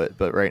probably do it,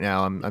 but right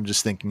now I'm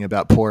just thinking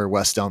about poor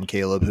West Elm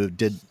Caleb who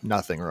did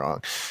nothing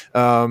wrong.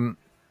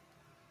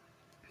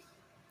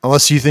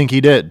 Unless you think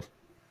he did.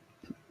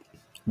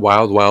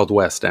 Wild Wild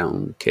West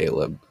Elm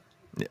Caleb.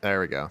 Yeah, there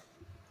we go.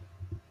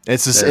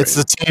 It's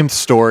the same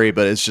story,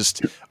 but it's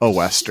just a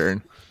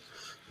Western.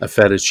 A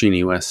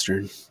fettuccine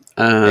Western.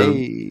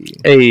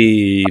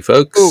 Hey,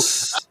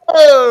 folks.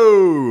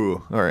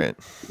 Oh! All right.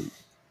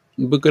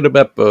 Buca de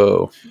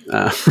Beppo.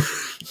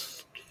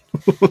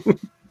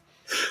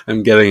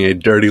 I'm getting a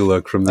dirty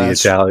look from the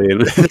Italian.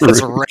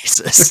 That's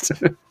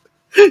racist.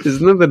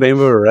 Isn't that the name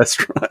of a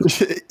restaurant?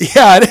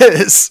 Yeah, it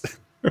is.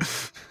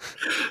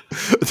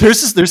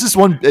 There's this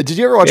one. Did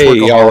you ever watch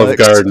Workaholics? Olive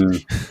Garden.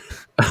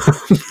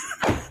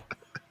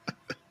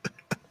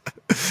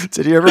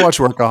 Did you ever watch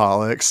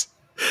Workaholics?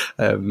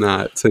 I have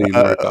not seen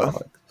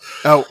Workaholics.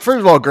 Oh, first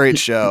of all, great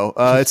show.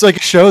 It's like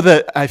a show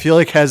that I feel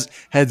like has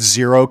had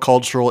zero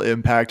cultural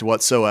impact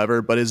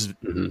whatsoever, but is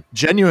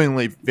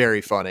genuinely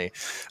very funny.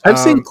 I've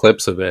seen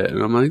clips of it,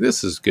 and I'm like,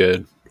 this is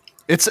good.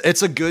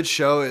 It's a good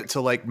show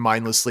to like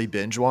mindlessly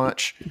binge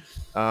watch,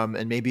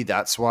 and maybe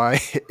that's why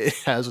it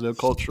has no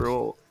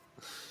cultural,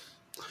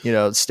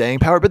 staying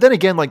power. But then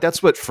again, like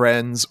that's what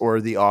Friends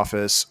or The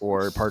Office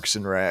or Parks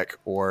and Rec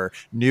or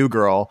New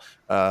Girl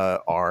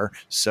are.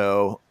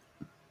 So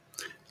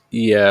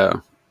yeah.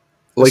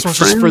 This one's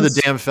just for the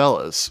damn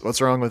fellas.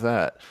 What's wrong with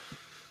that?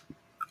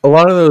 A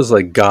lot of those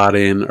like got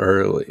in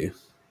early.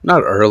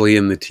 not early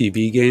in the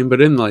TV game,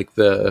 but in like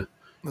The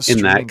in that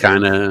streaming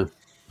kind game. of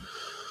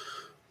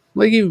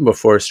like even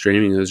before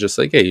streaming, it was just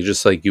like, hey, you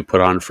just like you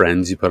put on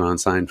Friends, you put on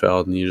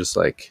Seinfeld, and you just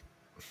like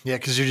Yeah,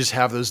 because you just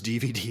have those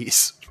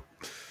DVDs.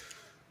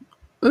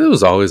 it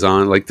was always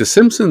on. Like The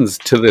Simpsons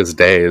to this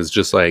day is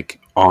just like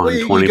on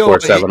Well, you go-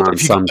 24/7 on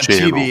if you go some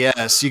channel.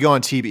 TBS, you go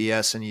on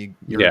TBS and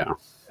you're Yeah,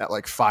 at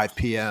like 5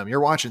 p.m. You're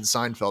watching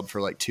Seinfeld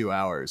for like 2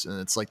 hours, and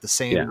it's like the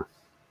same yeah,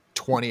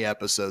 20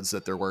 episodes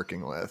that they're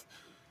working with.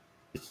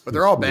 But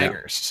they're all Yeah.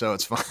 bangers, so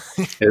it's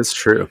fine. it's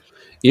true.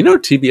 You know,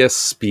 TBS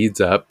speeds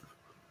up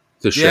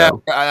the Yeah,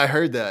 show, I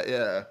heard that.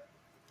 Yeah.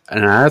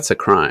 and that's a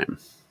crime.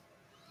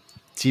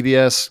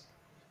 TBS,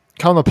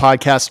 come on the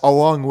podcast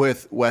along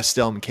with West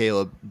Elm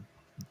Caleb.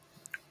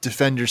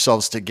 Defend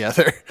yourselves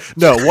together.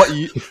 No, what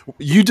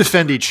you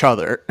defend each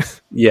other.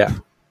 Yeah,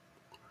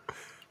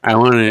 I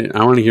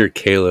want to hear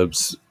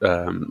Caleb's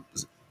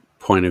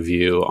point of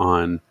view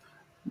on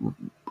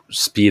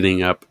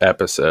speeding up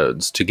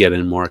episodes to get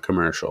in more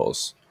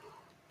commercials.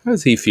 How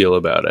does he feel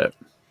about it?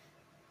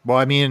 Well,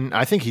 I mean,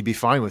 I think he'd be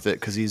fine with it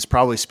because he's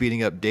probably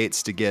speeding up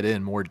dates to get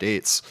in more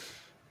dates,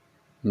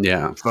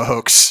 Yeah,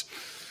 folks.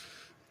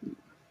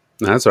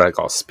 that's what I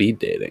call speed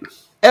dating.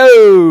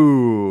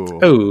 Oh,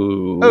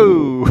 Oh,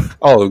 oh.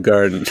 Olive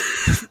Garden.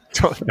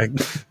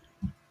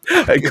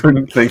 I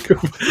couldn't think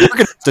of. We're gonna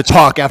have to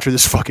talk after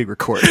this fucking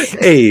recording.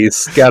 Hey,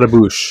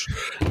 Scatabouche.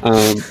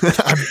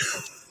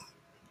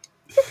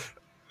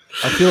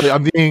 I feel like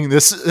I'm being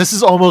this. This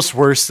is almost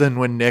worse than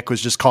when Nick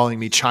was just calling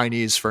me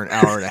Chinese for an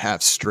hour and a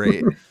half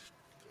straight.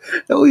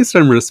 At least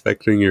I'm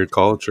respecting your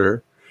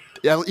culture.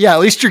 Yeah, yeah. At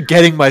least you're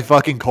getting my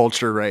fucking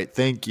culture right.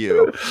 Thank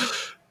you.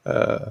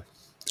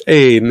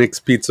 Hey, Nick's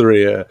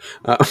Pizzeria.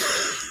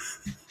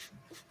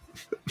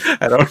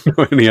 I don't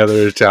know any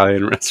other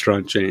Italian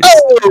restaurant chains.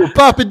 Oh,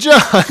 Papa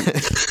John.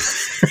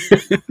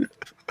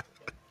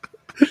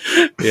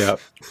 Yeah.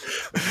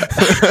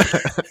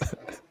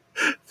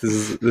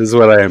 This is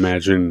what I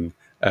imagine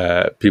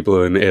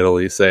people in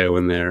Italy say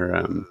when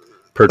they're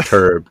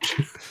perturbed.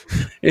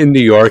 In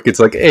New York, it's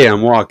like, hey,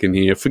 I'm walking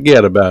here,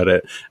 forget about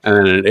it. And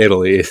then in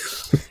Italy,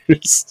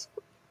 it's,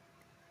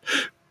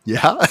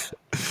 Yeah.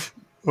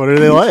 What are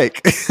they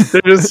like?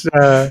 they're just,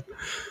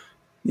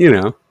 you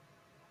know,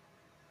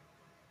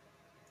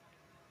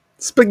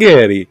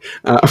 spaghetti.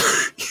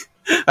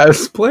 I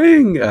was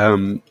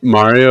playing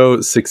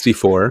Mario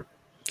 64,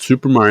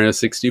 Super Mario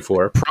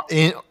 64.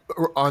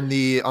 On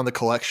the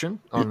collection,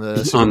 on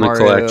the Super On the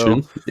Mario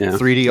collection, yeah,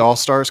 3D All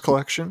Stars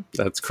collection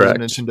that's for the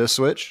correct. Nintendo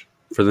Switch.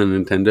 For the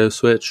Nintendo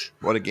Switch.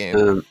 What a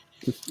game!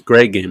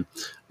 Great game.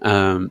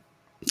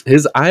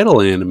 His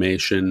idle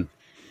animation,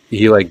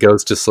 he like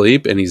goes to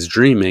sleep and he's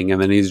dreaming,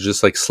 and then he's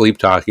just like sleep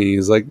talking.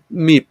 He's like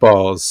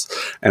meatballs,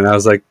 and I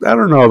was like, I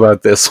don't know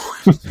about this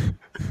one.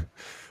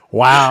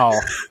 Wow,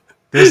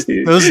 those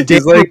He's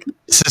damn like,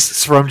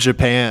 racists from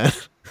Japan.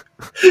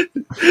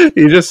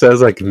 he just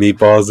says like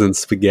meatballs and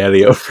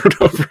spaghetti over and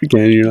over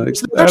again. You're like,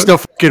 There's no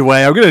fucking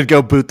way. I'm gonna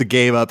go boot the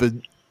game up.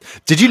 And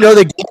did you know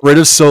they got rid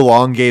of So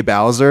Long Gay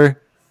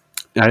Bowser?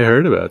 I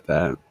heard about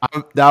that.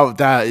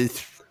 That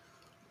is,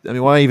 I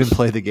mean, why even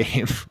play the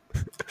game?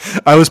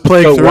 I was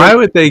playing. But through why it.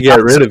 would they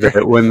get rid of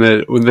it when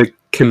the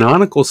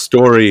canonical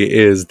story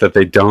is that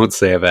they don't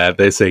say that,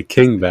 they say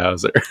King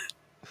Bowser?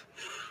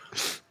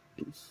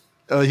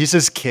 He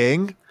says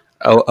King.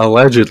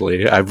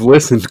 Allegedly, I've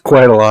listened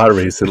quite a lot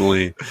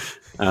recently.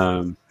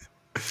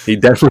 He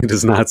definitely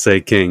does not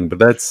say King, but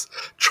that's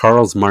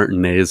Charles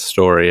Martinet's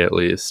story, at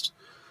least.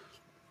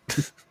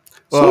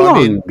 Well, So I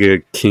long,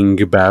 mean- King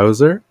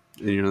Bowser.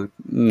 And you're like,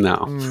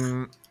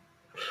 no.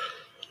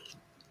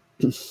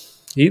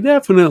 He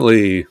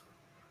definitely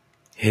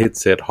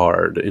hits it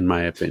hard, in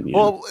my opinion.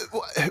 Well,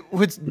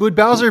 would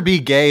Bowser be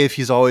gay if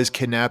he's always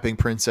kidnapping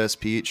Princess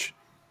Peach?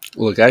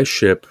 Look, I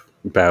ship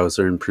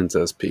Bowser and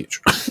Princess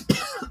Peach.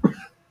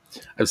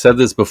 I've said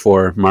this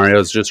before.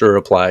 Mario's just a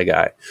reply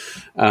guy.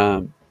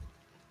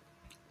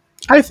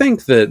 I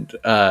think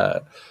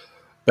that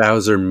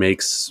Bowser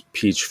makes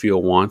Peach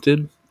feel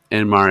wanted,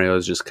 and Mario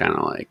is just kind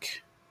of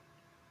like,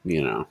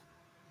 you know,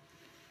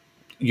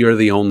 you're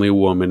the only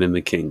woman in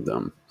the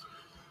kingdom.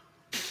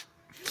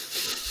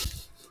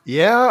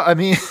 Yeah, I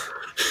mean,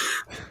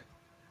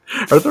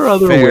 Are there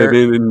other Fair.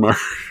 women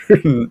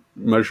in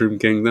Mushroom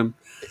Kingdom?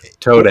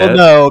 Toadette. well,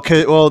 no.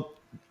 Okay, well,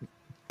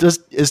 is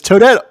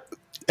Toadette?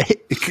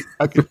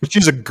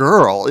 She's a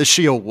girl. Is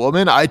she a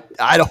woman? I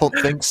don't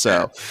think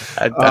so.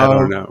 I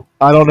don't know.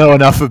 I don't know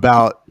enough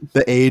about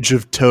the age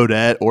of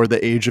Toadette or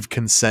the age of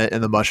consent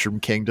in the Mushroom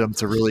Kingdom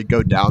to really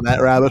go down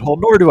that rabbit hole.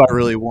 Nor do I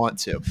really want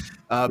to.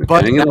 But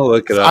I'm gonna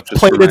look it I up.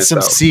 Just for planted some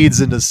myself.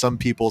 seeds into some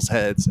people's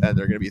heads, and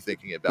they're going to be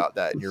thinking about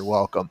that. And you're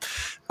welcome.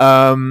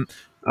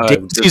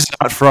 Daisy's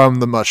not from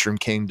the Mushroom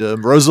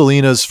Kingdom.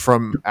 Rosalina's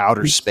from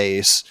outer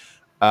space.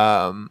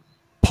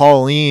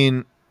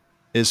 Pauline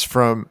is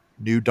from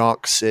New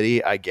Donk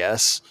City, I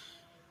guess,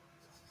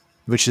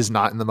 which is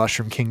not in the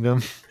Mushroom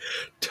Kingdom.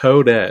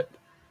 Toadette.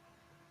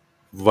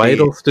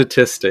 Vital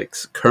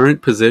statistics.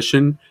 Current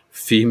position,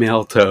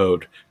 female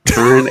toad.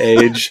 Current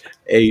age,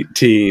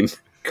 18.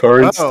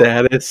 Current Oh.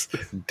 status,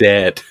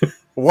 dead.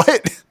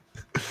 What?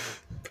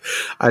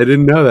 I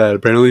didn't know that.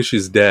 Apparently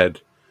she's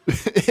dead.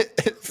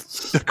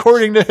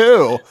 According to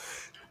who?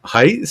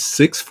 Height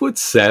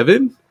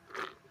 6'7",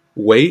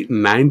 weight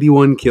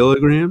 91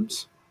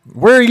 kilograms.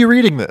 Where are you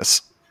reading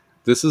this?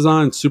 This is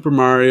on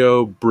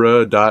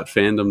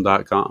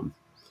supermariobruh.fandom.com.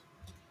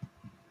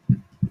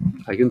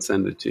 I can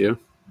send it to you.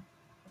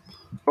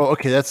 Oh,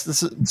 okay. This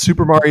is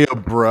Super Mario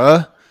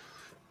Bruh.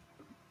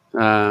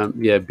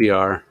 Yeah,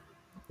 BR.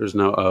 There's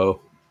no O.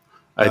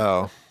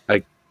 Oh,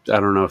 I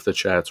don't know if the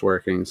chat's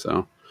working,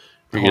 so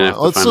you're hold gonna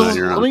on. have to find it on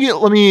your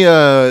own. Let me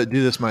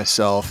do this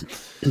myself.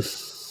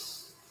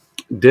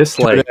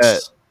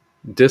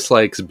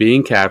 Dislikes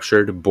being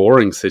captured,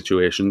 boring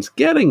situations,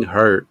 getting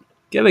hurt,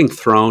 getting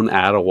thrown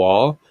at a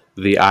wall,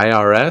 the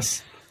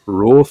IRS,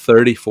 Rule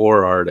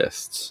 34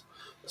 artists.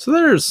 So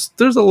there's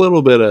a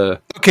little bit of,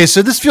 Okay,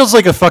 so this feels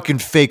like a fucking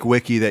fake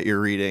wiki that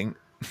you're reading.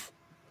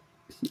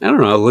 I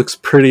don't know, it looks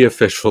pretty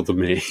official to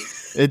me.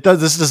 It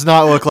does. This does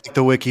not look like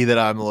the wiki that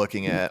I'm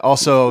looking at.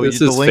 Also, This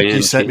the is link you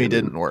fan sent me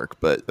canon. didn't work,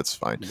 but that's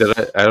fine.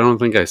 I don't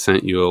think I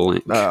sent you a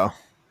link. Oh,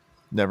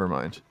 never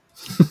mind.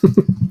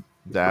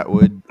 That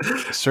would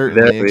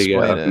certainly There we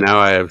explain go. it. Now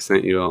I have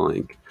sent you a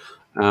link.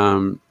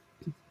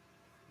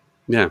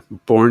 Yeah,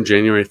 born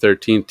January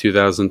 13th,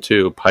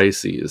 2002,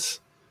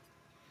 Pisces.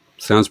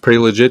 Sounds pretty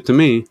legit to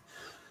me.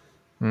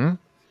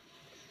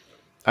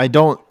 I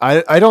don't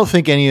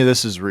think any of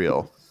this is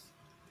real.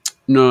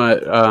 No,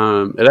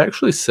 it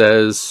actually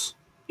says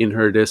in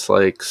her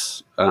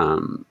dislikes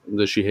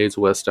that she hates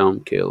West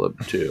Elm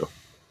Caleb too.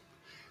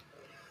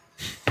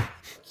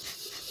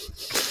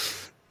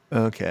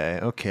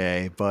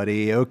 Okay,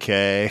 buddy.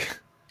 Okay.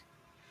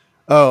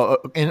 Oh,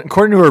 and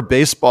according to her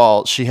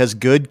baseball, she has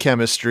good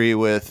chemistry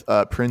with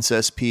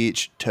Princess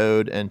Peach,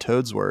 Toad, and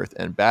Toadsworth,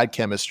 and bad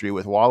chemistry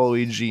with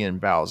Waluigi and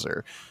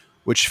Bowser,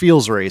 which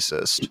feels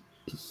racist.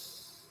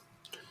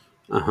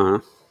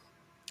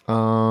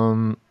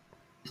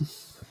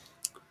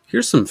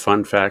 Here's some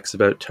fun facts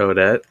about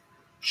Toadette.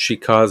 She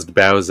caused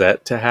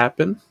Bowsette to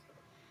happen.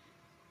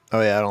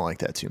 Oh yeah, I don't like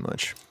that too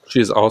much.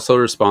 She is also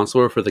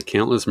responsible for the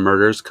countless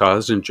murders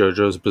caused in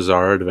JoJo's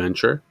Bizarre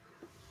Adventure.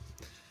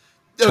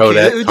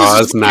 Toadette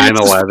caused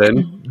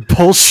 9/11.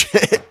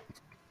 Bullshit.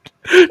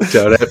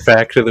 Toadette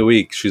fact of the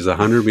week. She's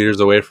 100 meters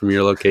away from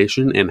your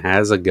location and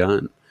has a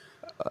gun.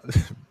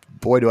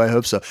 Boy, do I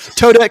hope so.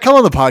 Toadette, come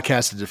on the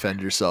podcast to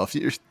defend yourself.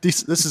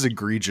 This is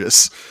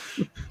egregious.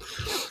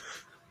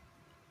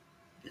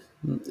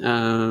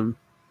 Let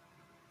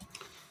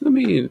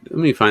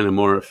me find a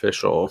more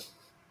official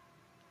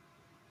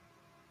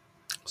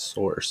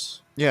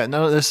source. Yeah,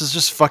 no, this is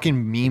just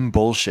fucking meme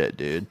bullshit,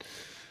 dude.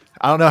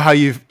 I don't know how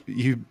you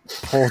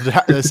pulled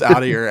this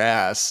out of your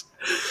ass.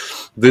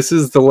 This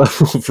is the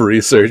level of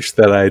research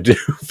that I do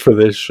for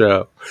this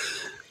show.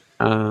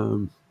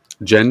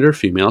 Gender,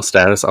 female,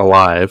 status,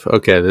 alive.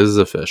 Okay, this is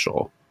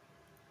official.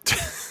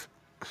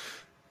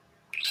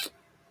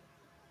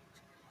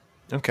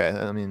 Okay,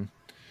 I mean,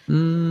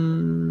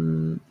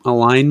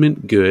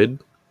 alignment, good.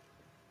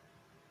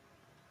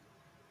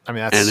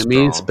 that's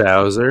enemies, strong.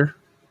 Bowser.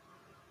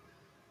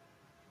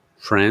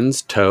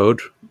 Friends, Toad,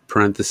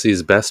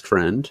 parentheses, best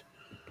friend.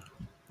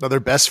 No, they're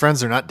best friends.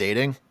 They're not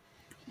dating.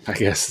 I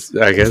guess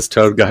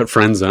Toad got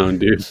friend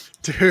zoned, dude.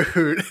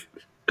 Dude.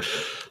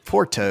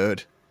 Poor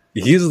Toad.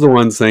 He's the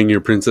one saying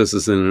your princess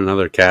is in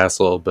another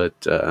castle, but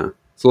it's a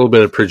little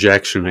bit of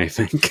projection, I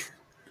think.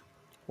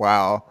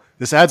 Wow.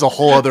 This adds a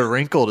whole other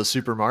wrinkle to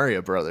Super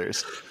Mario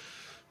Brothers.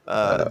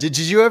 Did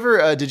you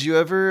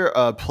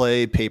ever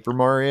play Paper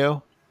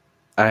Mario?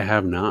 I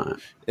have not.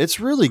 It's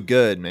really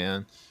good,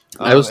 man.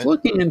 I was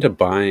looking into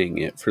buying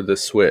it for the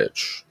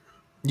Switch.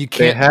 You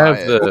can't have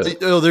buy the- it.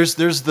 Oh, there's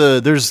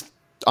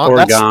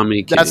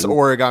Origami That's King.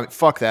 origami.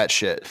 Fuck that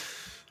shit.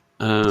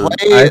 I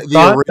the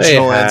thought they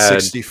original had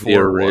N64 the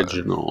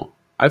original.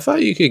 I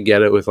thought you could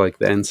get it with like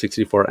the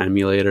N64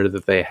 emulator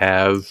that they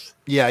have.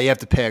 Yeah, you have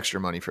to pay extra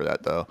money for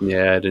that though.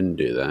 Yeah, I didn't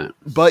do that.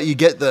 But you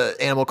get the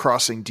Animal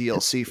Crossing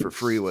DLC for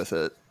free with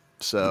it.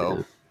 So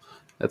Yeah,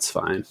 that's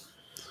fine.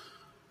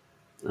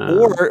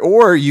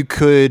 or you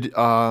could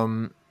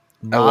not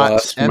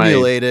lost my-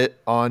 emulate it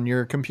on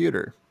your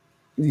computer.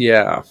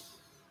 Yeah,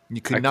 You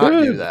could I not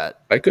do could.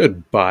 that. I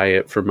could buy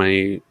it for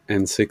my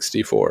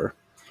N64.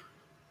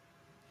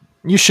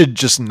 You should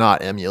just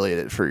not emulate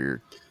it for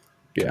your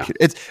Yeah,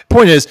 computer.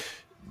 Point is,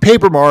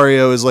 Paper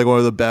Mario is like one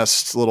of the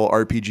best little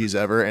RPGs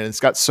ever, and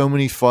it's got so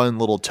many fun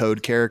little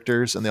Toad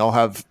characters, and they all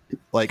have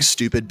like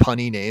stupid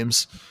punny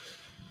names.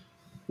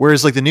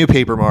 Whereas like the new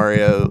Paper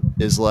Mario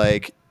is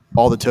like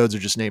all the Toads are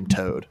just named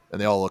Toad,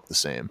 and they all look the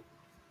same.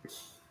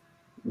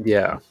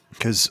 yeah.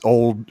 Because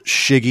old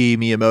Shiggy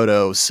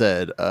Miyamoto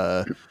said,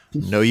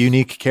 "No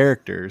unique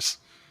characters."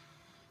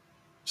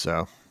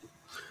 So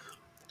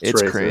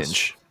it's racist.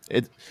 cringe.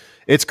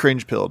 It's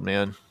cringe pilled,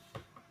 man.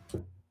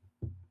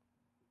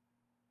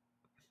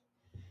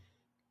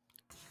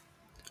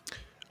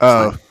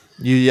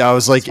 I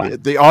was like,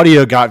 the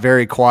audio got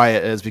very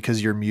quiet as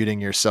because you're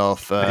muting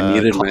yourself. I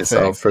muted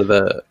myself for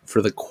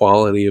the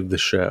quality of the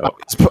show.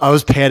 I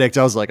was panicked.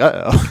 I was like,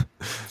 uh-oh.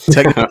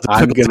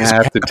 I'm going to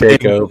have to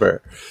take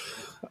over.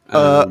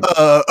 What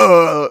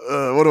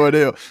do I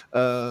do?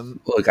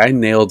 Look, I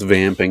nailed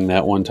vamping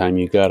that one time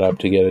you got up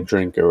to get a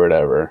drink or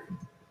whatever.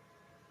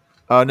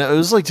 No, it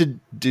was like to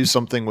do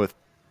something with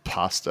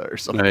pasta or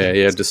something. Oh, yeah,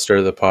 you had to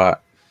stir the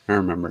pot. I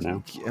remember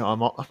now. Yeah,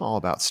 I'm all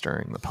about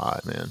stirring the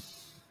pot, man.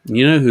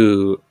 You know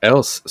who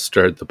else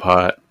stirred the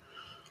pot?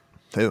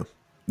 Who?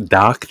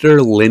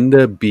 Dr.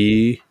 Linda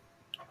B.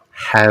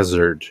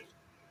 Hazard.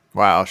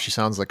 Wow, she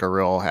sounds like a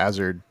real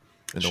hazard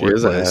in the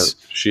workplace.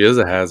 She is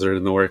a hazard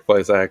in the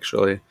workplace,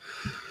 actually.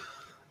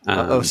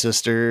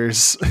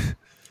 Sisters.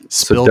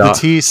 Spill the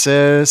tea,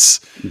 sis.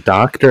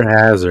 Dr.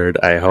 Hazard.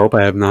 I hope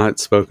I have not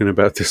spoken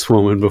about this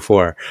woman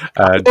before.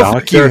 I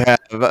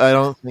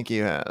don't think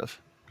you have.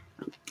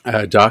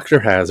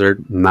 Dr.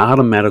 Hazard, not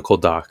a medical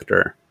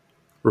doctor,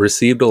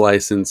 received a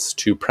license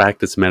to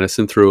practice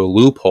medicine through a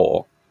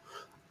loophole,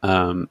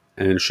 and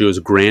she was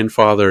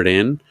grandfathered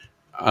in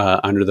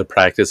under the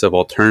practice of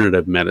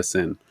alternative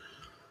medicine,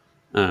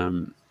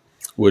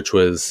 which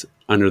was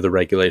under the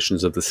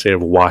regulations of the state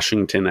of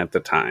Washington at the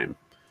time.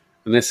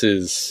 And this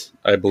is,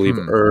 I believe,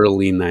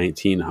 early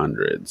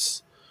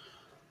 1900s,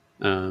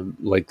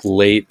 like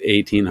late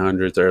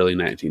 1800s, early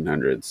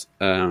 1900s.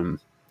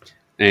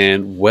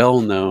 And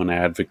well-known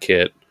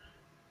advocate,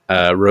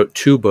 wrote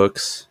 2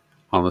 books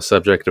on the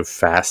subject of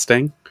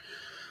fasting,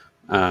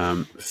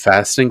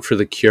 Fasting for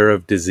the Cure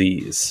of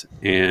Disease,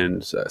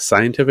 and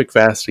Scientific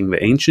Fasting,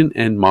 the Ancient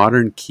and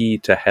Modern Key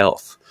to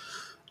Health.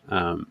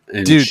 And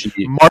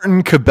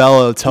Martin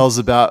Cabello talks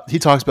about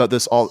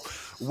this all.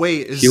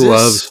 Wait, he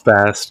loves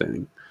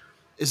fasting.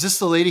 Is this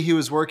the lady he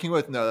was working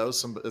with? No, that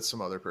was it's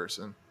some other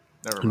person.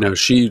 Never mind. No,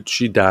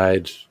 she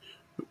died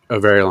a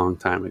very long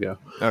time ago.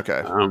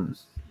 Okay.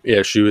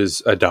 Yeah, she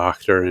was a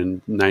doctor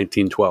in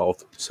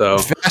 1912. So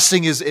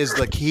fasting is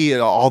the key to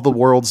all the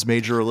world's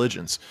major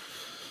religions.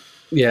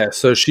 Yeah,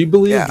 so she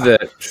believed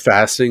that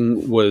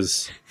fasting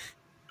was,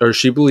 or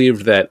she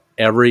believed that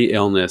every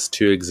illness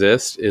to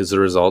exist is a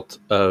result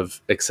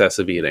of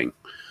excessive eating.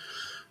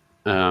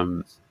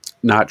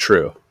 Not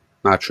true.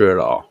 Not true at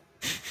all.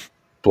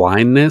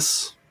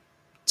 Blindness,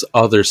 it's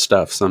other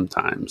stuff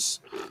sometimes.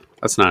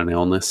 That's not an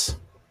illness.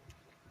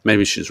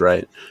 Maybe she's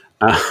right.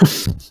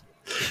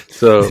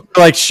 So,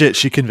 like shit,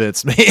 she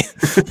convinced me.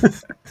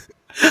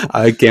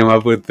 I came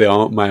up with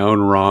my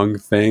own wrong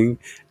thing,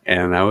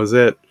 and that was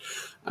it.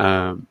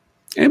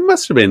 It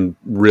must have been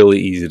really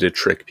easy to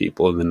trick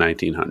people in the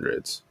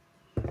 1900s.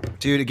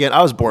 Dude, again,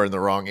 I was born in the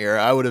wrong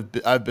era.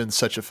 I've been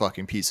such a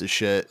fucking piece of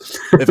shit.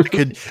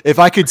 If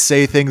I could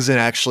say things and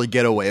actually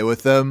get away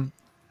with them,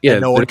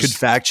 and no one could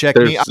fact check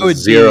me, I would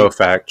zero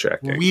fact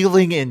checking,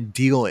 wheeling and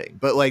dealing.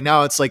 But like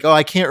now, it's like, oh,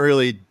 I can't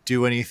really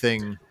do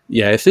anything.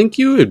 Yeah, I think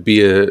you would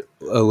be a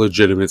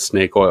legitimate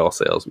snake oil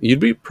salesman.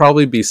 You'd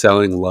probably be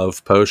selling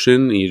Love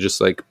Potion. And you just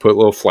like put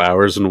little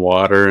flowers and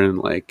water and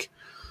like.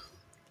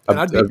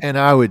 And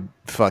I would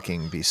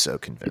fucking be so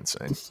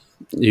convincing.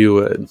 You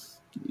would.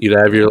 You'd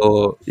have your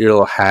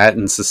little hat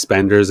and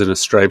suspenders and a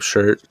striped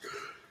shirt.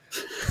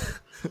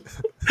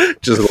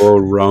 Just a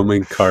little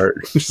roaming cart,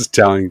 just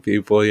telling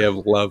people you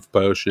have Love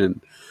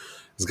Potion.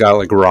 It's got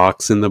like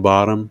rocks in the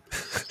bottom.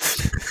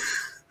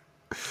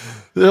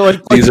 They're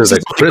like these are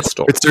the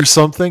crystals or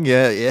something.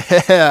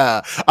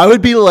 Yeah. I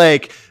would be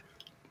like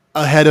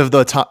ahead of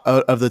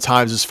the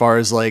times as far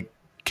as like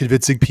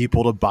convincing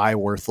people to buy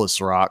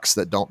worthless rocks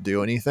that don't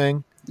do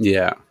anything.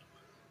 Yeah.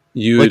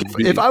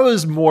 If I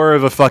was more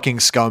of a fucking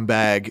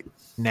scumbag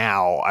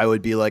now, I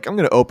would be like, I'm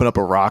going to open up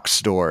a rock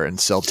store and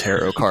sell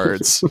tarot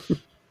cards.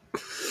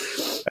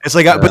 It's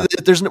like, but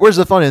where's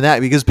the fun in that?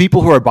 Because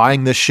people who are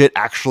buying this shit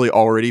actually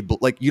already,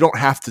 like, you don't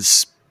have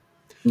to.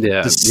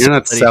 Yeah, you're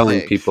not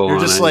selling people. You're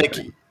just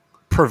anything. Like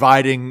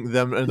providing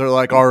them, and they're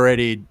like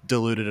already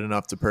deluded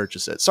enough to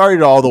purchase it. Sorry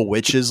to all the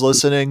witches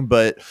listening,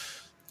 but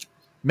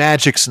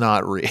magic's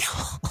not real.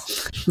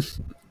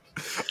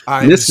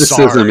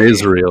 Mysticism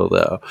is real,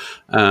 though.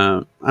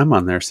 I'm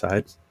on their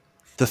side.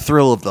 The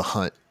thrill of the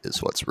hunt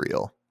is what's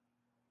real.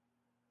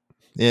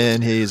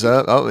 And he's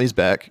he's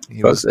back.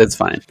 It's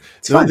fine.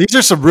 It's fine. These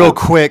are some real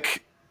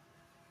quick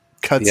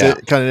cuts. Yeah.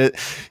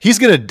 He's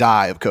gonna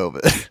die of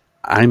COVID.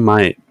 I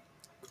might.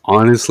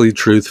 Honestly,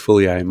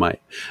 truthfully, I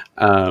might.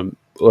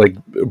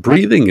 Like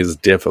breathing is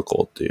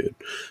difficult, dude.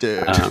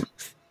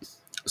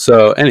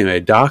 So anyway,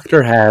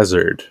 Dr.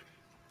 Hazard,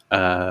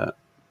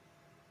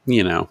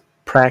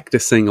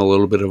 practicing a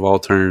little bit of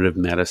alternative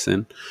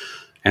medicine,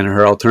 and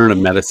her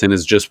alternative medicine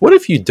is just, what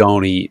if you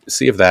don't eat?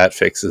 See if that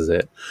fixes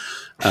it.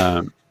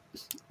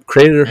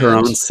 Created her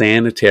own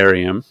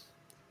sanitarium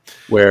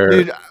where.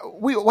 Dude,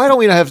 why don't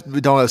we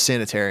don't have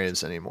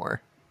sanitariums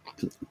anymore?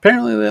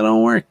 Apparently, they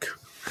don't work.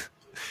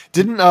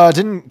 Didn't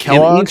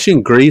Kellogg? In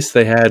ancient Greece,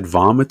 they had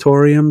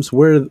vomitoriums.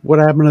 What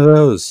happened to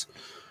those?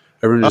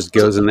 Everyone just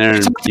goes in there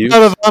and pukes.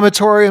 Out of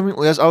vomitorium.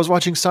 I was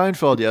watching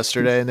Seinfeld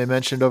yesterday, and they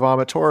mentioned a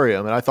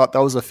vomitorium, and I thought that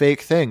was a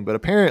fake thing, but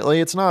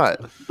apparently it's not.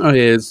 Oh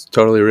yeah, it's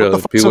totally real.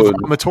 What the fuck's a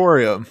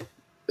vomitorium?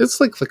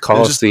 It's like the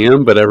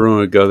Coliseum, but everyone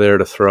would go there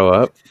to throw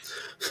up.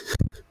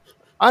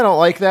 I don't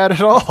like that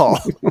at all.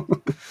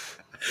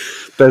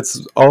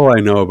 That's all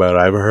I know about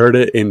it. I've heard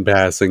it in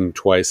passing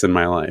twice in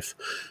my life.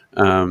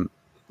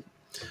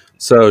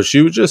 So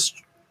she would just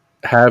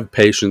have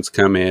patients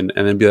come in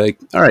and then be like,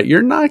 all right,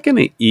 you're not going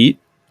to eat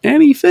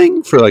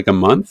anything for like a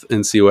month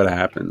and see what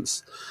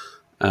happens.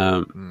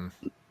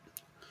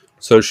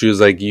 So she was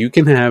like, you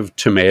can have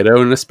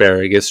tomato and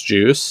asparagus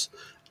juice,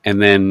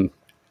 and then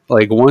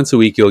like once a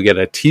week you'll get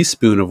a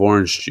teaspoon of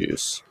orange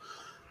juice.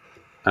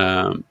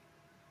 And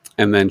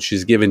then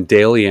she's given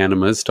daily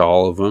enemas to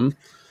all of them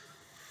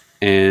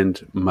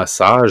and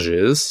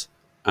massages.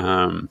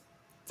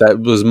 That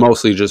was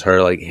mostly just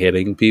her like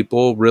hitting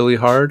people really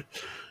hard.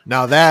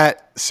 Now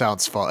that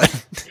sounds fun.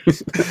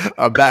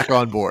 I'm back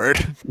on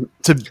board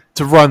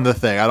to run the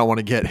thing. I don't want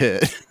to get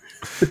hit.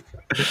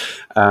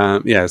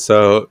 Yeah.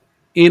 So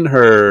in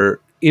her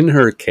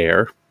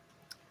care,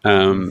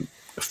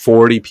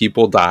 40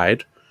 people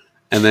died,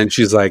 and then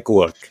she's like,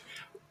 "Look,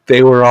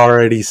 they were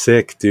already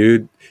sick,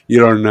 dude. You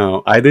don't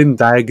know. I didn't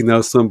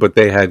diagnose them, but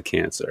they had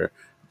cancer.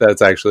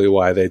 That's actually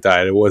why they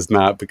died. It was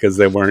not because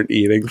they weren't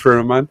eating for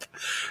a month."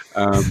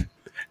 And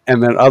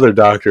then other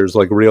doctors,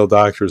 like real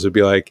doctors, would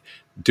be like,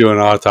 do an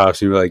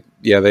autopsy and be like,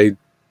 yeah, they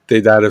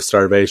died of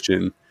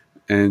starvation.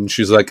 And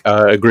she's like,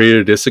 agree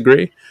to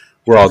disagree?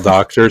 We're all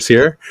doctors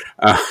here.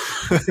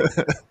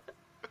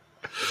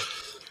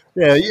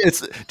 Yeah,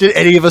 did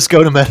any of us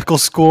go to medical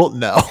school?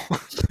 No.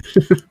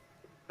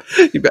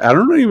 I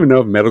don't even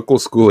know if medical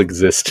school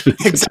existed.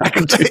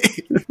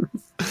 Exactly.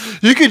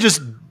 You could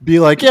just be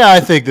like, yeah, I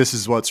think this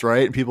is what's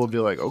right. And people would be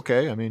like,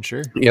 okay, I mean,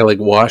 sure. Yeah, like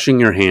washing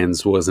your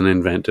hands wasn't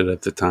invented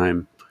at the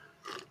time.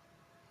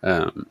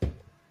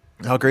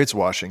 How great's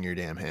washing your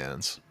damn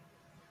hands?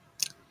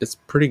 It's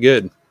pretty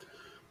good.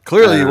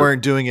 Clearly you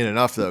weren't doing it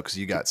enough, though, because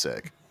you got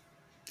sick.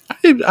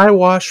 I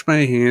wash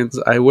my hands.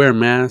 I wear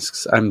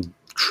masks. I'm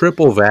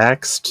triple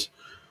vaxxed.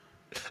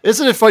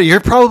 Isn't it funny?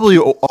 You're probably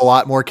a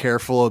lot more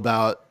careful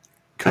about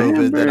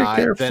COVID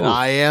than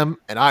I am,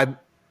 and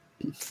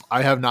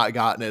I have not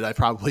gotten it. I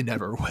probably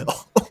never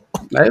will.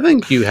 I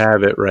think you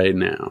have it right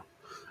now.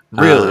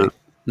 Really?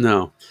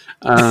 No.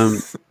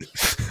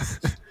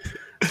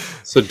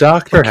 So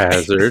Dr.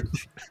 Hazard,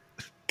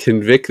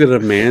 convicted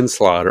of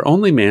manslaughter,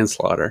 only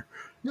manslaughter,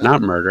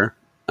 not murder,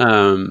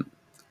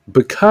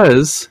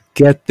 because,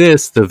 get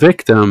this, the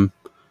victim,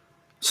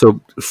 so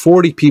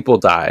 40 people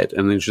died,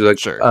 and then she's like,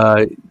 sure.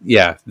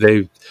 Yeah,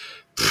 they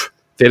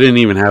didn't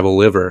even have a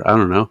liver. I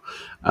don't know.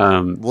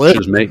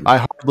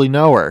 I hardly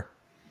know her.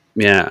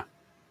 Yeah.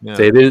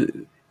 They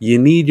didn't. You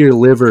need your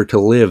liver to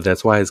live.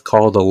 That's why it's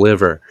called a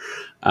liver.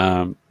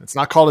 It's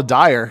not called a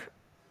dyer.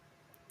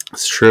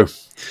 It's true.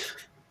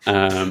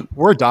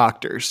 We're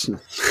doctors.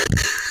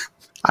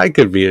 I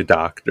could be a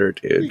doctor,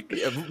 dude.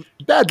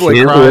 Bad boy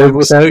Can't crimes. live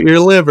without your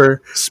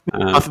liver.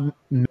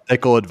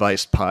 Medical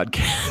advice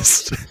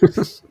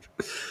podcast.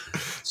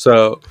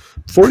 So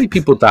 40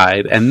 people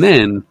died, and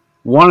then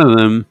one of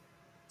them,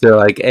 they're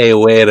like, hey,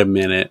 wait a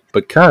minute,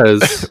 because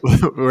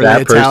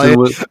that person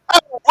was...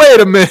 Oh,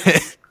 wait a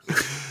minute.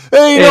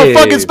 Hey, no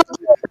fucking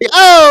spaghetti.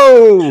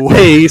 Oh!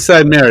 Hey,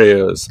 Eastside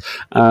Mario's.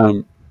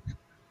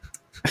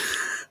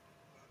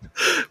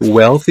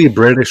 Wealthy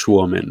British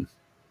woman.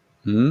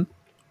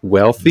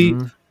 Wealthy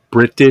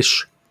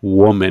British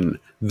woman.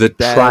 The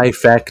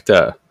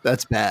trifecta.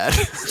 That's bad.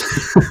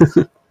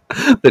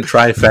 The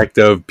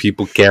trifecta of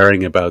people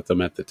caring about them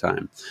at the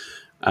time.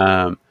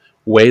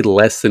 Weighed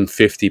less than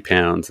 50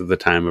 pounds at the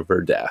time of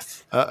her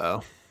death.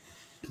 Uh-oh.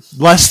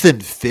 Less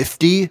than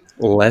 50?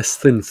 Less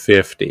than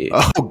 50.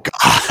 Oh,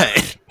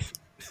 God.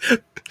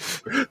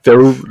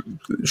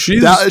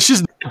 She's not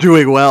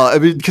doing well. I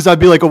mean, because I'd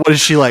be like, what is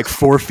she, like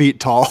 4 feet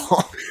tall?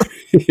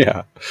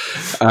 Yeah.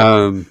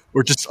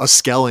 Or just a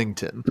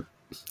skeleton.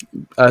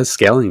 A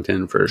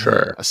skeleton for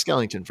sure. A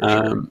skeleton for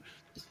sure.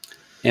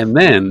 And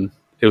then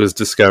it was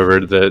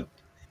discovered that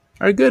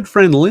our good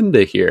friend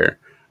Linda here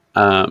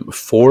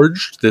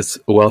forged this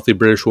wealthy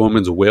British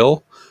woman's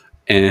will.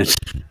 And,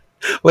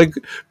 like,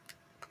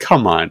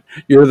 come on.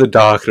 You're the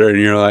doctor, and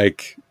you're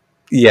like,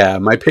 yeah,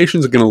 my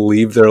patient's going to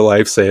leave their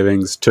life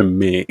savings to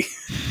me.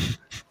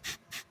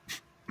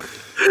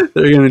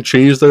 They're going to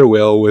change their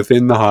will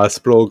within the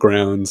hospital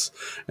grounds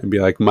and be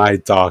like, my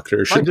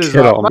doctor should get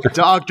all my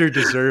doctor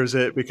deserves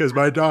it because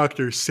my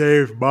doctor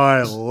saved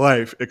my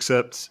life.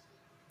 Except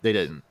they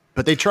didn't,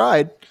 but they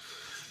tried.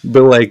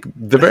 But like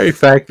the very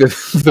fact that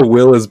the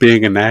will is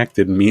being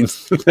enacted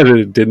means that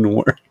it didn't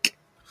work.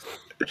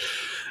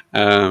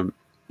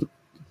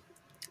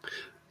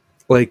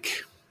 Look,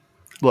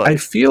 I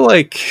feel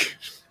like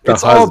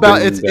it's all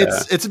about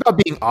it's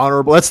about being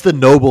honorable. That's the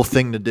noble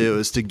thing to do,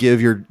 is to give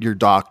your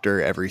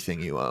doctor everything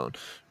you own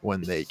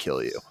when they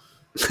kill you.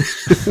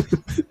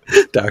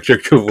 Dr.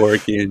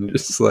 Kevorkian,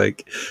 just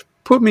like,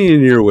 put me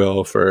in your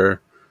will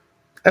for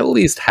at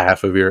least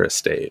half of your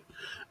estate.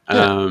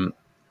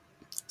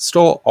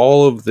 Stole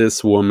all of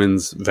this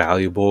woman's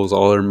valuables,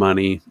 all her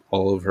money,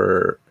 all of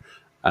her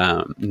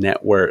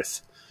net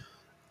worth.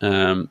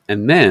 And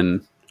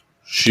then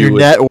your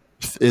net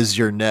worth is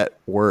your net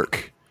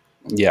work.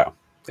 Yeah,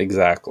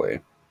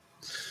 exactly.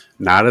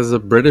 Not as a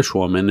British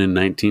woman in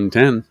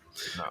 1910.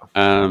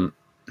 No.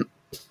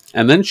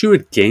 And then she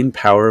would gain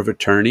power of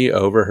attorney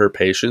over her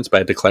patients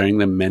by declaring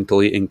them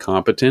mentally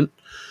incompetent.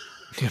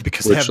 Yeah,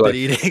 because they haven't been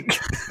eating.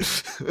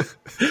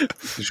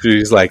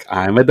 She's like,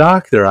 I'm a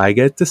doctor. I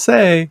get to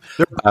say.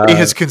 Their body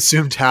has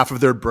consumed half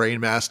of their brain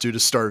mass due to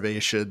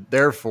starvation.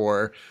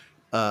 Therefore,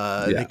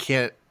 they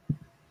can't.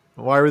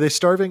 Why were they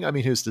starving? I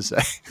mean, who's to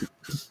say?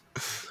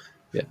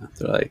 Yeah,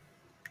 they're like,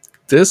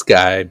 this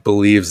guy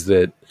believes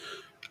that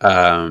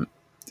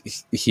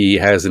he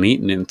hasn't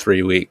eaten in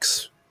 3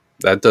 weeks.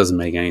 That doesn't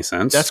make any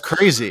sense. That's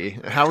crazy.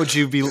 How would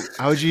you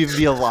even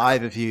be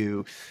alive if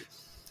you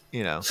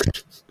know,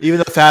 even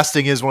though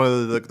fasting is one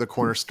of the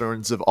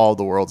cornerstones of all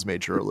the world's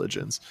major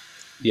religions.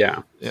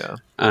 Yeah. Yeah.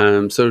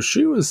 So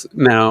she was,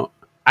 now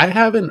I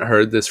haven't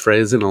heard this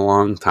phrase in a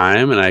long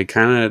time, and I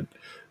kind of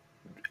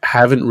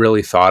haven't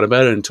really thought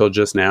about it until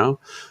just now,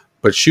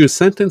 but she was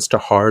sentenced to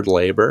hard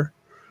labor,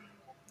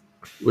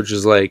 which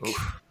is like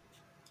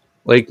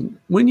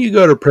when you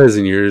go to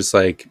prison, you're just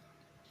like,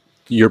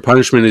 your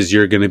punishment is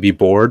you're going to be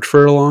bored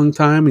for a long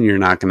time and you're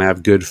not going to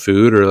have good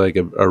food or like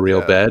a real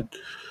bed.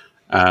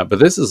 But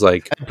this is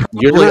like,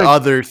 probably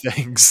other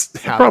things.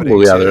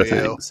 Probably other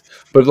things.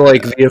 But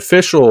like the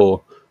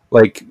official,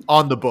 like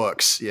on the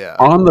books. Yeah.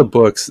 On the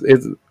books,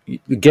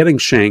 getting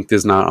shanked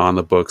is not on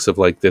the books of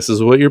like, this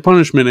is what your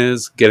punishment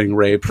is. Getting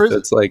raped.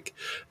 That's like,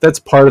 that's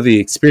part of the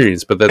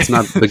experience, but that's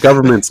not, the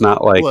government's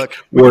not like, look,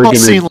 we've all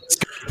seen Let's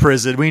Go to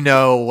Prison. We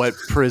know what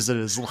prison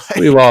is like.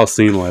 We've all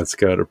seen Let's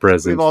Go to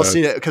Prison. We've all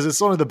seen it because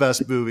it's one of the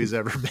best movies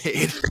ever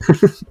made.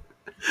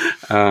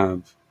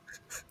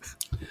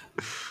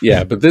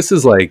 Yeah, but this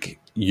is like,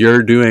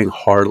 you're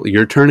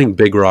turning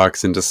big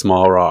rocks into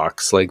small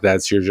rocks. Like,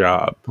 that's your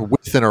job.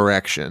 With an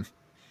erection.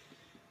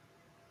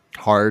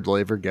 Hard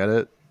labor, get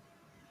it?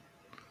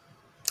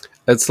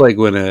 That's like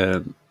when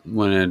a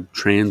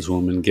trans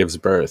woman gives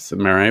birth.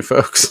 Am I right,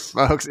 folks?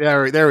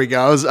 Yeah, there we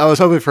go. I was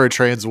hoping for a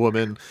trans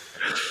woman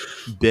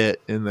bit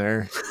in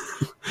there.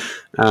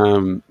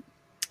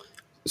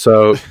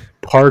 So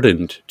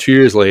pardoned 2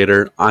 years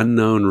later,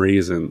 unknown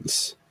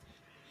reasons.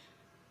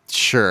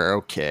 Sure,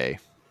 okay.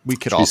 We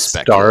could all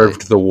speculate.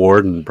 Starved the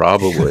warden,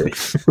 probably.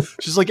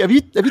 She's like, have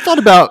you thought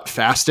about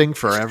fasting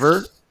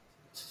forever?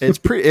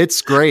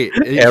 It's great.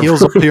 It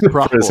heals up your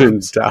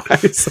problems.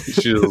 Dies.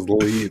 She just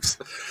leaves.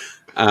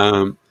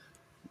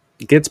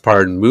 Gets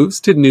pardoned, moves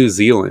to New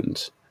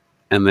Zealand,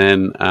 and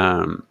then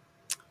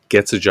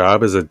gets a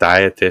job as a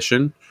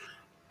dietitian.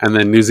 And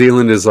then New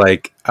Zealand is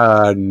like,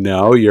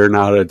 no, you're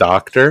not a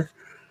doctor.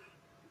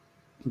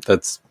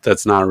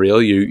 That's not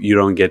real. You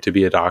don't get to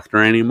be a doctor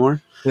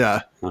anymore.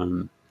 Yeah.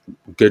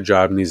 Good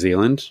job, New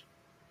Zealand.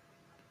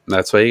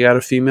 That's why you got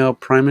a female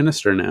prime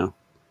minister now.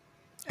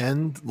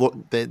 And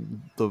look, the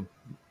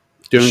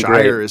doing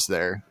Shire great. Is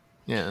there.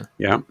 Yeah.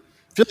 Yeah.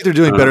 I feel like they're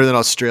doing better than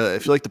Australia. I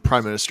feel like the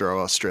prime minister of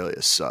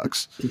Australia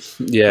sucks.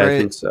 Yeah, right? I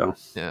think so.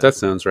 Yeah. That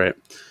sounds right.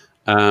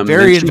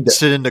 Very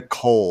invested into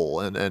coal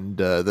and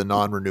the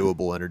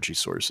non-renewable energy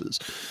sources.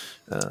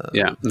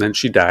 Yeah, and then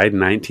she died in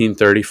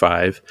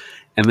 1935,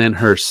 and then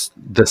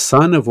the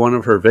son of one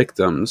of her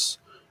victims.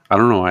 I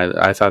don't know.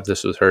 I thought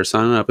this was her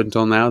son up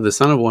until now. The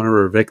son of one of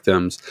her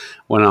victims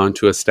went on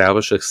to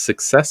establish a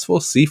successful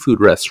seafood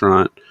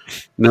restaurant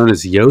known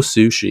as Yo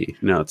Sushi.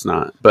 No, it's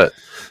not, but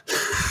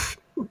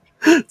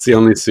it's the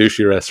only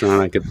sushi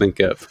restaurant I could think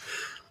of.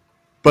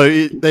 But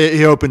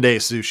he opened a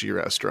sushi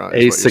restaurant.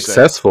 A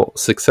successful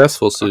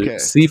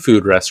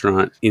seafood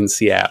restaurant in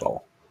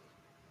Seattle.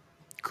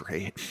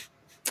 Great.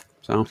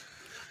 So,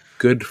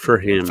 good for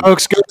him.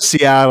 Folks, go to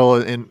Seattle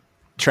and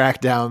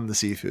track down the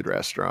seafood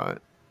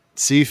restaurant.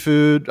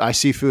 Seafood, I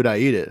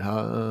eat it.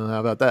 How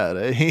about that?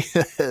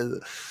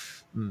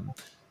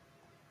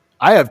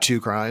 I have 2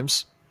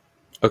 crimes.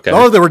 Okay.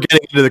 Oh, that we're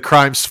getting into the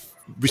crimes.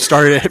 We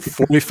started at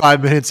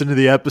 45 minutes into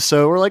the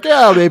episode. We're like,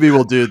 yeah, maybe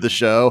we'll do the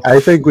show. I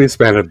think we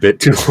spent a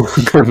bit too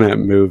long on that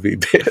movie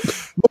bit.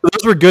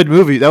 Those were good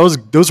movies.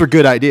 Those were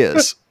good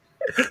ideas.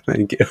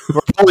 Thank you.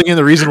 We're pulling in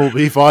the Reasonable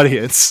Beef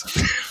audience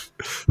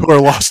who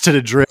are lost in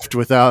a drift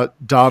without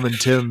Dom and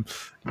Tim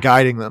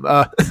guiding them.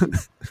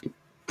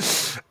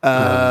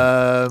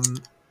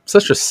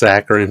 Such a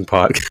saccharine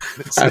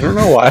podcast. I don't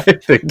know why I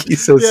think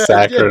he's so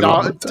saccharine.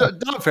 Dom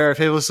Farah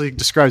famously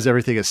describes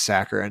everything as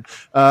saccharine.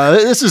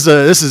 This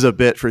is a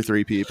bit for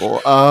 3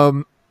 people.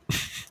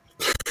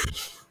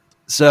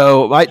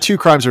 So my 2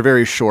 crimes are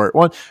very short.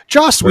 One,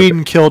 Joss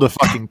Whedon killed a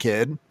fucking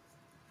kid.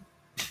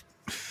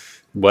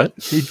 What?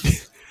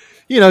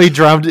 He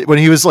drowned when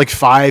he was like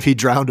 5. He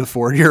drowned a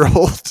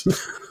 4-year-old.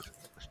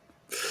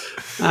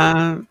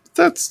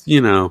 That's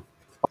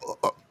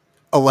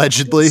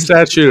allegedly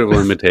statute of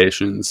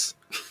limitations.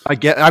 I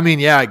get. I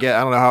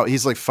don't know how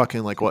he's like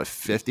fucking like what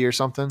 50 or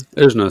something.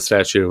 There's no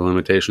statute of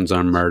limitations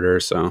on murder,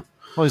 so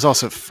Well, he's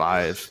also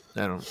 5.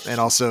 And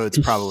also it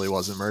probably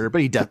wasn't murder,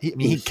 but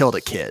he killed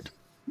a kid.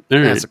 All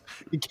right.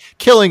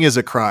 Killing is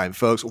a crime,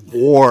 folks.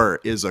 War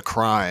is a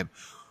crime.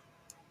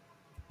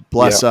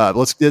 Bless up.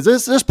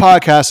 This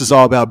podcast is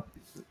all about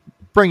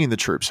bringing the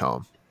troops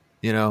home.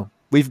 You know,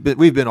 we've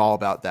been all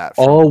about that.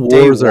 All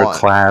wars are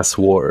class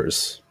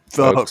wars,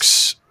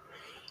 folks.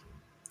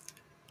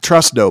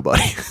 Trust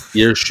nobody.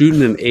 You're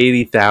shooting an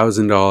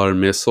 $80,000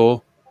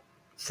 missile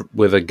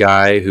with a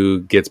guy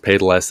who gets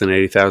paid less than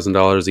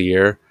 $80,000 a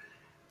year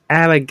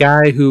at a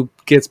guy who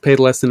gets paid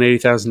less than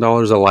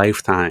 $80,000 a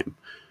lifetime.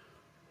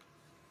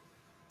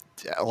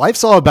 Yeah,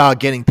 life's all about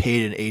getting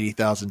paid in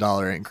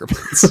 $80,000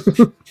 increments.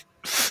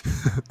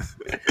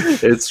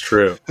 It's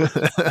true.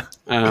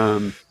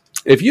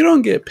 If you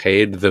don't get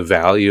paid the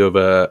value of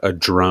a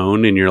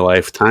drone in your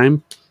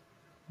lifetime,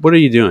 what are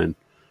you doing?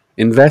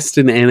 Invest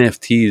in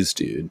NFTs,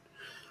 dude.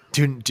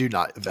 Do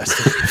not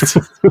invest in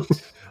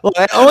NFTs. Well,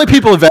 only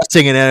people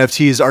investing in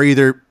NFTs are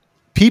either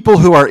people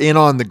who are in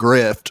on the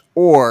grift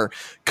or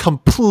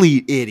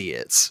complete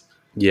idiots.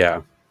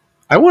 Yeah.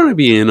 I want to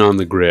be in on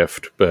the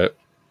grift, but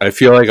I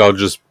feel like I'll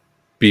just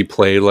be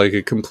played like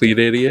a complete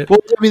idiot. Well,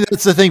 I mean,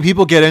 that's the thing.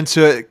 People get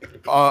into it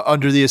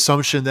under the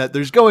assumption that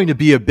there's going to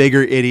be a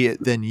bigger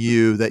idiot than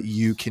you that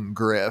you can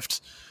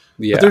grift.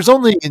 Yeah. But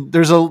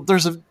there's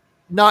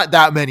not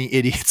that many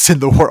idiots in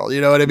the world.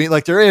 You know what I mean?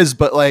 Like there is,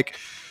 but like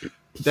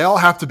they all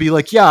have to be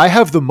like, yeah, I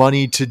have the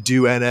money to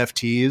do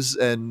NFTs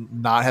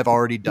and not have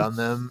already done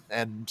them.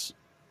 And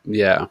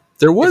yeah,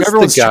 there was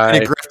everyone's the guy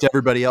trying to grift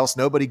everybody else.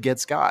 Nobody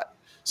gets got.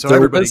 So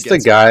there was the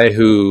guy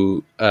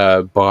who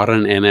bought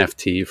an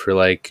NFT for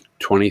like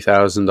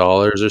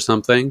 $20,000 or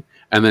something,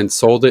 and then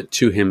sold it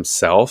to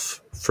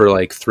himself for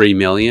like $3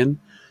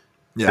 million.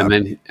 Yeah.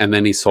 And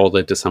then he sold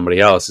it to somebody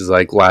else. He's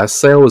like, last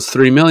sale was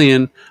 $3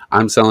 million.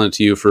 I'm selling it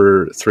to you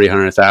for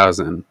 $300,000.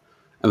 And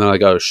they're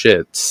like, oh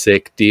shit,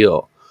 sick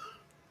deal.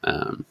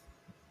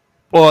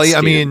 Well,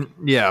 I mean,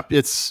 yeah,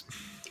 it's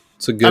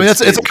a good. I mean,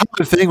 it's a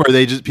common thing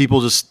where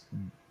people just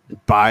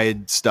buy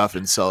stuff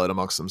and sell it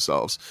amongst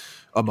themselves,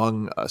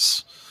 among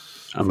us.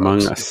 And my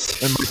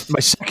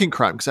second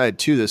crime, because I had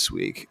 2 this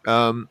week.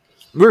 We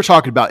were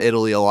talking about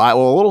Italy a lot.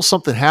 Well, a little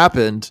something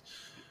happened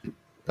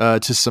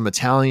to some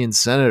Italian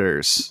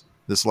senators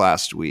this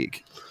last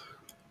week.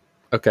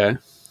 Okay,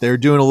 they're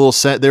doing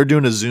they're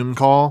doing a Zoom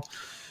call,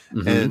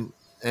 and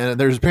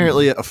there's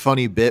apparently a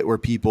funny bit where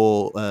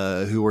people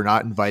who were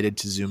not invited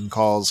to Zoom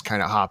calls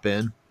kind of hop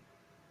in.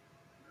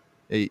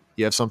 Hey,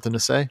 you have something to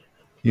say?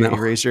 You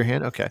raised your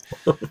hand. Okay,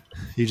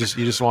 you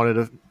just wanted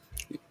to.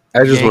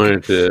 I just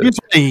wanted to. You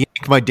just want to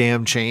yank my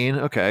damn chain.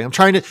 Okay, I'm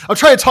trying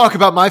to talk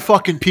about my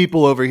fucking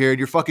people over here, and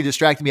you're fucking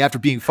distracting me after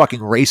being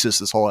fucking racist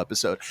this whole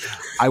episode.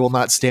 I will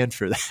not stand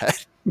for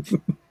that.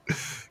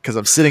 Because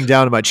I'm sitting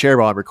down in my chair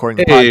while I'm recording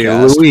the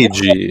podcast.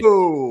 Luigi.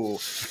 Oh.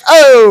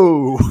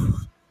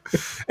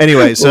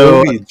 Anyway,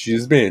 so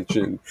Luigi's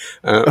Mansion.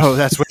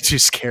 That's way too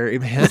scary,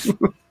 man.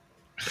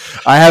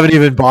 I haven't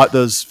even bought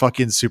those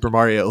fucking Super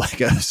Mario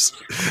Legos.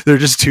 They're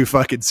just too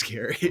fucking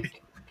scary.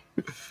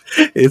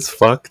 It's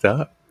fucked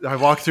up. I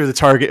walk through the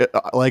Target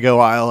Lego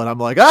aisle and I'm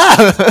like,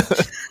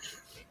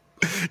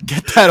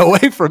 get that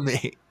away from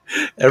me.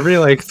 Every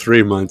like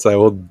 3 months, I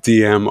will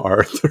DM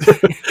Arthur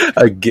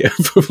a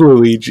gif of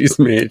Luigi's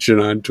Mansion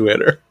on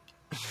Twitter.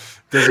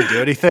 Does it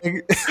do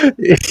anything?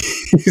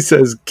 He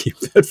says, keep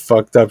that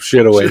fucked up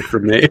shit away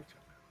from me.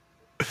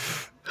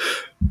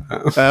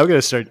 I'm going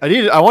to start.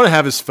 I want to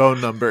have his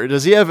phone number.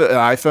 Does he have an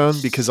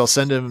iPhone? Because I'll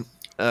send him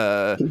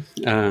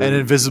an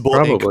invisible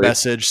ink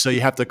message. So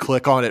you have to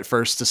click on it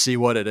first to see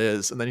what it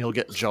is. And then he'll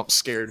get jump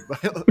scared by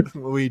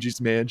Luigi's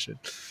Mansion.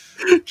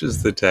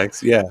 Just the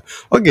text. Yeah.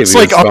 I'll give you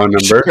his phone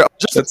number.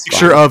 Just a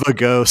picture of a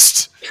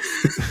ghost.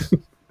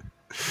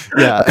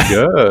 Yeah.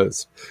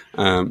 Ghost.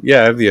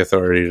 Yeah, I have the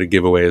authority to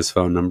give away his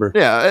phone number.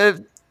 Yeah.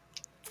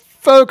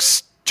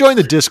 Folks, join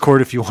the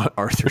Discord if you want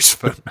Arthur's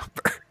phone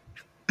number.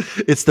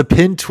 It's the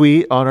pinned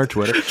tweet on our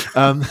Twitter.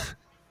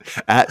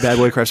 At Bad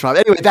Boy Crush Mob.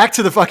 Anyway, back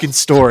to the fucking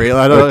story.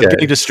 I'm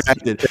getting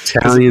distracted.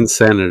 Italian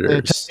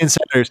senators.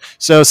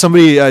 So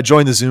somebody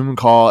joined the Zoom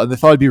call, and they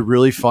thought it'd be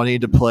really funny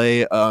to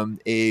play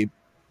a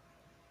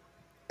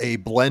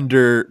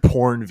Blender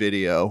porn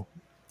video.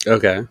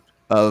 Okay.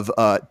 Of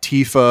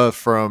Tifa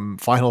from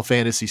Final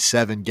Fantasy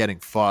VII getting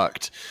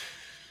fucked.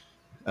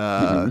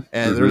 And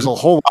there's a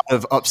whole lot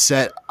of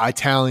upset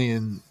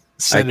Italian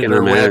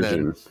senator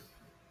women.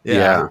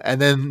 Yeah.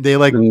 And then they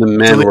like... And the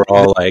men were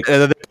all like...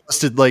 And then they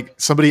posted like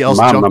somebody else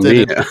jumped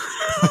in.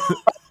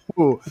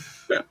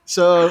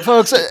 So,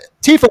 folks,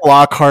 Tifa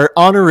Lockhart,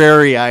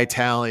 honorary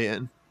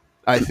Italian,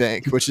 I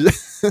think, which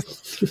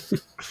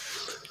is...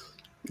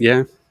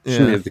 Yeah. She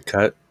made the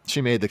cut.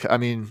 She made the cut. I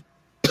mean...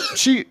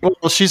 she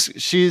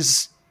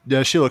looks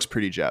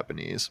pretty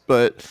Japanese,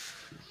 but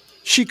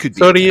she could be.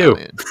 So do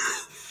Italian.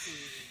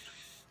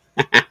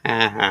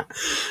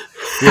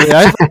 You.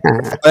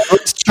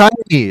 It's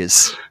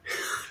Chinese.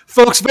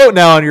 Folks, vote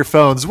now on your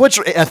phones. Which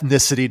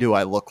ethnicity do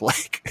I look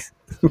like?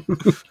 Don't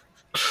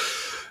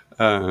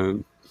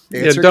do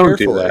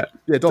that.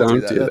 Yeah, don't do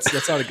that.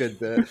 That's not a good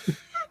bit.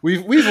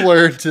 we've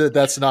learned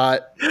that's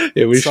not.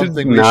 Yeah, we should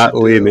Something we not should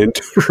lean do.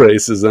 into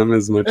racism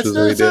as much as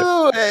we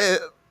do.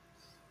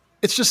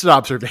 It's just an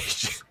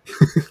observation.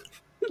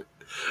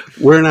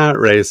 We're not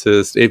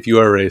racist. If you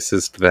are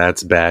racist,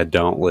 that's bad.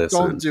 Don't listen.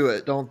 Don't do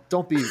it.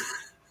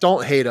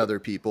 Don't hate other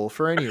people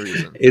for any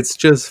reason. It's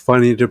just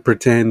funny to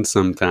pretend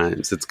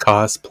sometimes. It's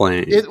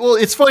cosplaying.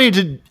 It's funny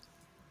to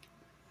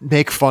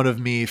make fun of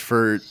me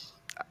for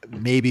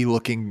maybe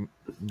looking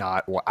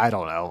not. I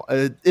don't know.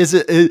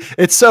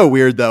 It's so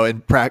weird though.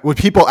 In practice, when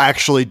people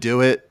actually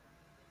do it,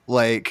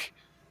 like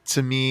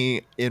to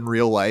me in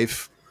real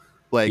life,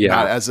 like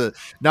not as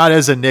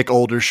a Nick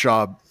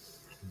Oldershaw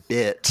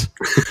bit,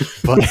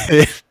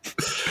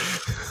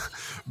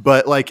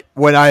 but like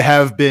when I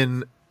have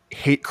been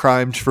hate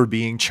crimed for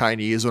being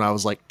Chinese when I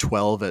was like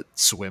 12 at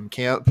swim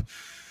camp.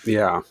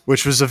 Yeah.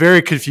 Which was a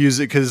very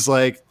confusing because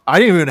like I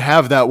didn't even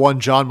have that one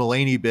John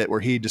Mulaney bit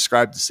where he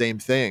described the same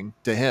thing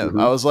to him.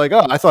 I was like,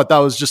 oh, I thought that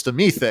was just a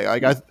me thing.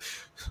 Like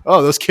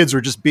those kids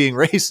were just being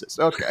racist.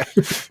 Okay,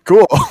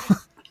 cool.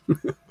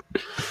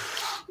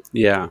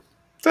 Yeah.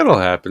 That'll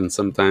happen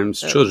sometimes.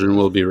 Children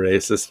will be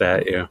racist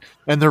at you.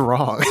 And they're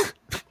wrong.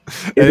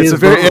 It's a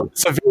very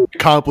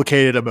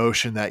complicated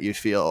emotion that you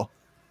feel.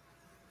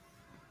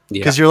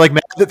 Because you're like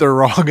mad that they're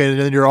wrong and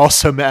then you're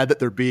also mad that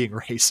they're being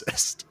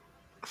racist.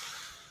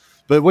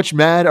 But which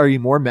mad are you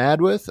more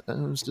mad with?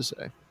 Who's to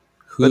say?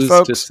 Who's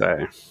folks, to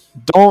say?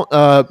 Don't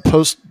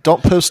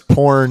post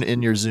porn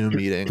in your Zoom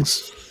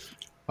meetings.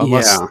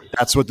 Unless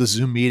that's what the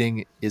Zoom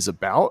meeting is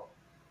about.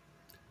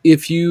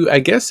 If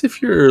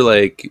you're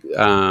like,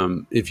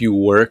 if you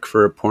work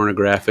for a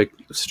pornographic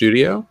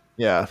studio,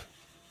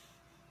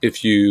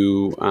 if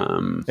you,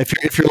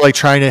 if you're like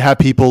trying to have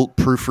people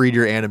proofread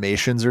your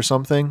animations or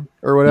something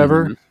or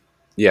whatever,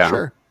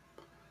 sure.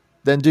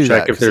 Then do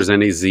check that. If there's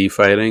any Z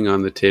fighting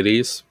on the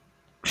titties.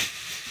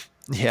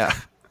 Yeah,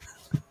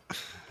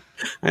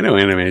 I know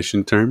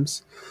animation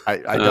terms. I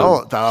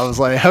don't. I was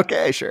like,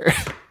 okay, sure.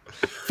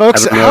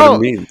 Folks, I don't know what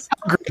it means.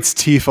 How great's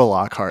Tifa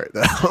Lockhart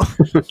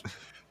though?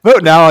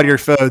 Vote now on your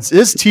phones.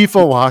 Is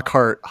Tifa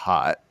Lockhart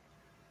hot?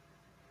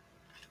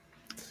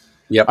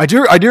 Yep. I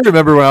do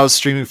remember when I was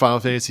streaming Final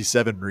Fantasy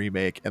VII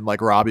Remake and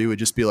like Robbie would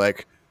just be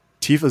like,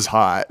 Tifa's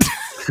hot.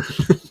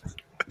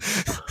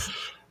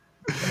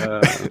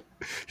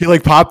 He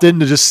like popped in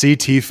to just see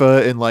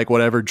Tifa in like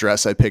whatever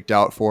dress I picked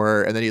out for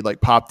her, and then he like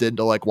popped in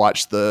to like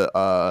watch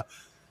the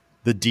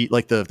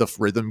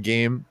rhythm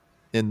game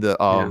in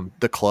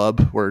the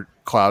club where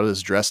Cloud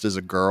is dressed as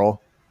a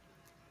girl.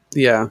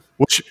 Yeah.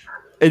 Which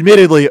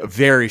admittedly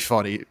very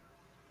funny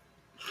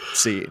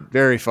scene.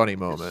 Very funny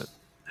moment.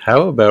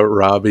 How about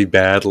Robbie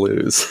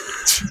Badloos?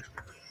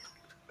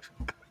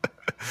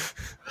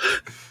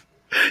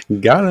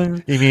 Got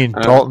him. You mean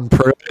Dalton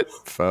Pruitt,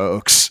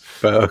 folks?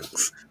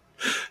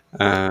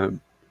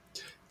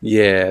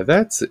 Yeah,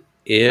 that's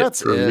it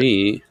for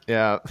me.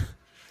 Yeah.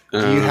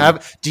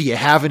 Do you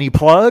have any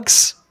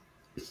plugs?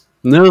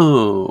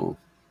 No.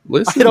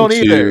 Listen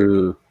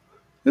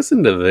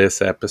to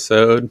this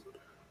episode.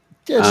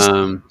 Yeah, just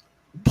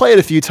play it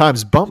a few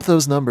times. Bump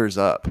those numbers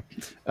up.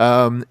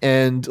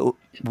 And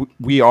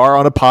we are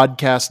on a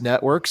podcast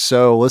network,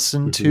 so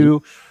listen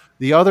to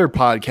the other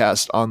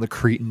podcast on the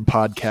Cretin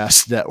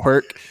Podcast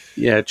Network.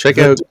 Yeah, check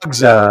out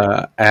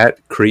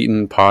at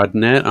Cretin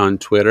Podnet on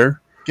Twitter.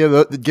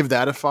 Give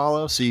that a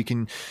follow so you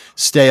can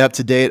stay up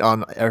to date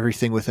on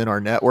everything within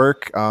our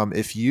network.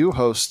 If you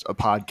host a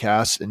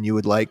podcast and you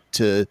would like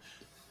to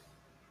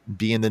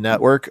be in the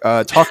network,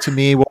 talk to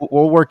me.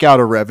 We'll work out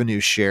a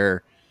revenue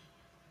share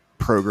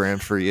program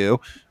for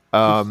you.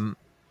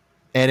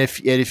 And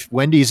if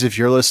Wendy's, if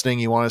you're listening,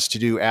 you want us to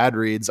do ad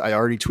reads, I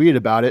already tweeted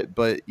about it,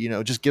 but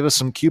just give us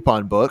some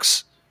coupon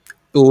books.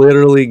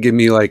 Literally give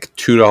me like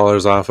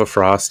 $2 off of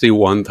Frosty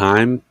one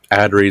time.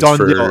 Ad reads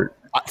for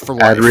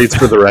ad reads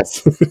for the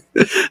rest,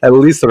 at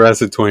least the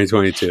rest of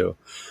 2022.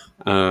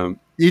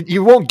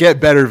 You won't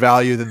get better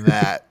value than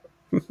that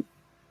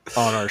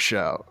on our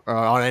show or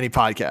on any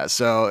podcast.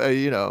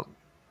 So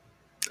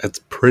that's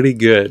pretty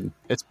good.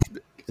 It's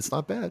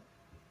not bad.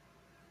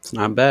 It's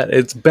not bad.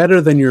 It's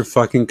better than your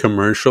fucking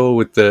commercial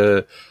with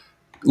the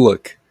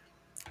look.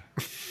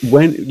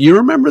 When you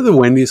remember the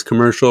Wendy's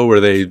commercial where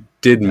they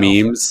did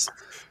memes.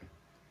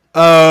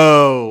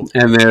 Oh,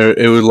 and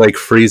it would like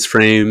freeze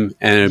frame,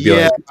 and it'd be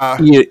like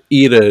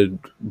eat a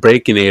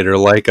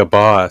Baconator like a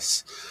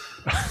boss.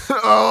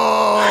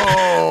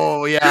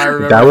 Oh, yeah, I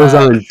remember that was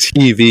on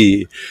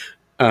TV.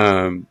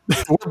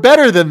 We're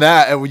better than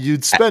that, and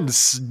you'd spend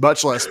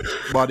much less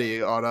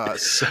money on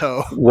us.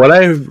 So what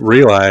I've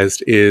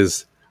realized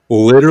is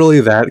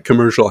literally that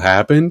commercial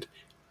happened,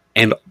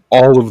 and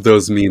all of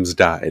those memes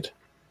died.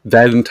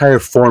 That entire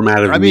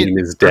format of meme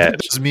is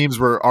dead. Those memes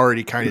were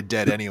already kind of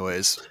dead,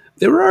 anyways.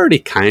 They were already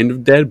kind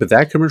of dead, but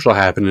that commercial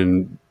happened,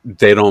 and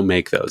they don't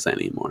make those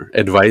anymore.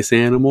 Advice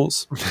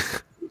animals,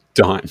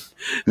 done.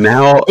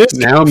 Now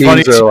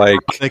memes are like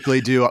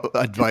technically do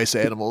advice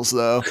animals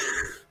though.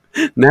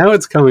 Now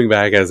it's coming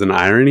back as an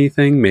irony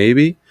thing,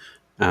 maybe,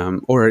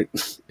 or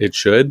it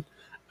should.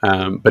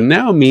 But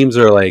now memes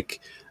are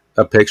like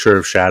a picture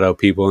of shadow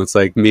people. And it's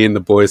like me and the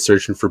boys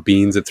searching for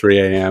beans at 3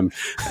 a.m.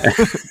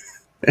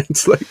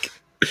 It's like,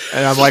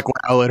 and I'm like,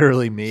 wow,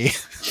 literally me.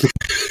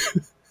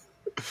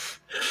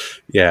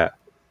 yeah.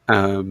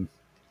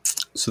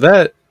 So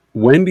that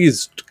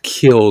Wendy's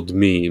killed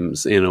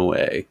memes in a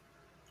way,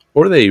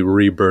 or they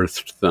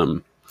rebirthed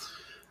them.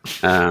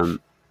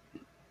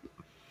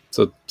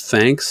 So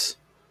thanks.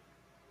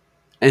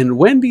 And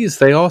Wendy's,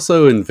 they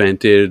also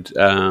invented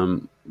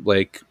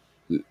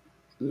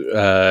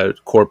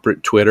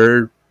corporate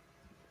Twitter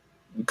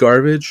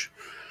garbage.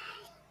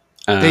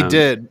 They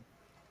did.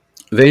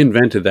 They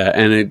invented that,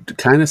 and it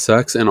kind of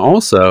sucks. And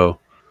also,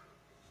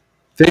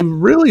 they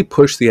really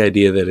push the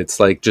idea that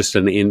it's like just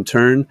an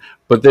intern,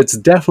 but that's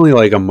definitely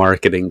like a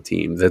marketing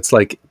team. That's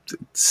like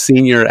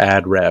senior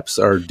ad reps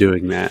are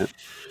doing that.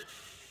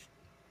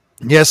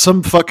 Yeah,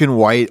 some fucking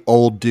white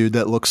old dude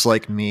that looks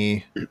like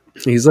me.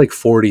 He's like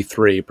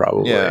 43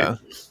 probably. Yeah.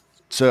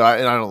 So I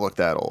don't look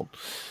that old.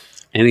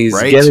 And he's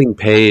getting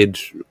paid.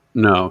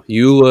 No,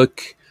 you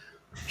look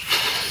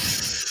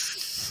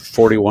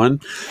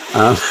 41.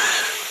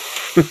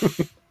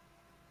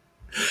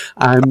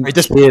 I'm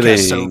this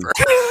kidding. Over.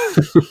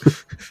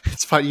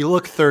 It's fine. You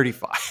look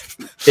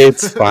 35.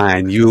 It's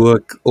fine. You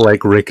look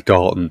like Rick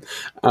Dalton.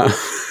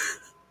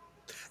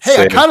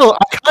 Hey, I kind of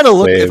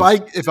look.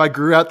 If I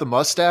grew out the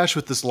mustache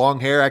with this long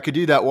hair, I could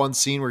do that one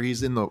scene where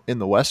he's in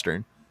the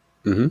Western.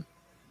 Mm-hmm.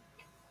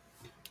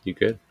 You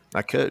could.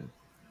 I could.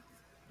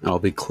 I'll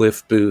be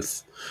Cliff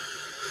Booth.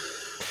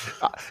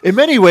 In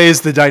many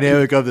ways, the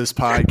dynamic of this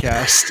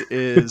podcast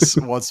is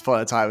Once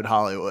Upon a Time in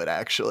Hollywood.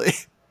 Actually,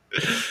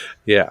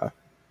 yeah.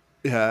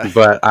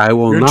 But I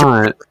will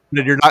not.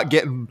 You're not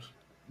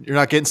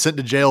getting sent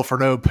to jail for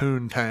no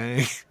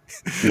poontang.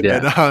 Yeah.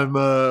 And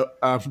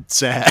I'm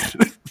sad.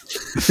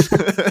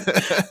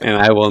 And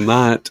I will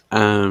not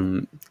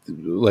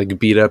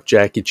beat up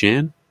Jackie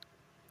Chan.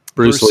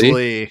 Bruce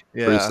Lee.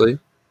 Yeah. Bruce Lee.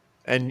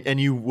 And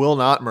you will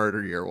not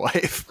murder your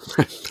wife.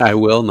 I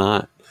will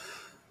not.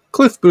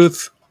 Cliff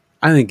Booth,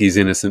 I think he's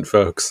innocent,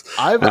 folks.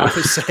 I've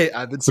been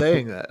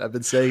saying that. I've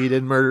been saying he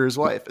didn't murder his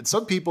wife. And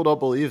some people don't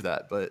believe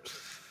that, but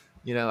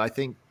I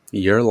think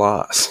your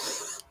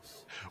loss.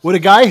 Would a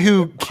guy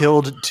who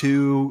killed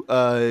two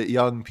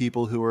young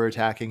people who were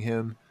attacking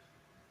him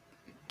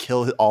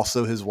kill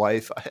also his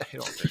wife? I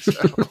don't think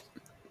so.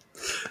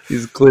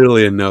 He's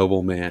clearly a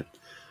noble man.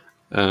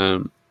 Yeah,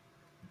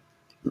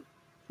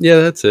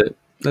 that's it.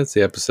 That's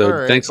the episode.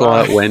 Right, thanks a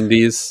lot,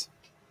 Wendy's.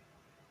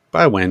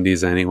 Buy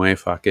Wendy's anyway.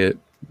 Fuck it.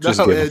 Just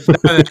not an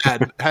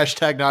ad.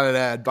 Hashtag not an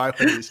ad. Buy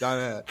Wendy's, not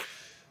an ad.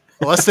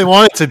 Unless they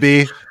want it to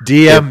be,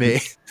 DM me.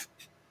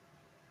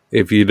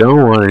 If you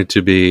don't want it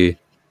to be,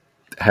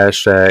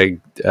 hashtag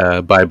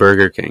buy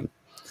Burger King.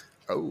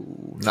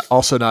 Oh,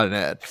 also not an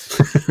ad.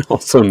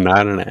 Also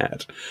not an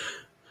ad.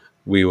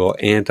 We will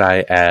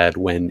anti-ad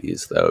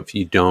Wendy's, though, if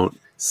you don't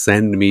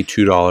send me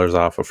 $2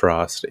 off a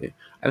Frosty.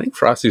 I think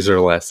Frosties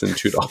are less than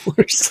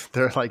 $2.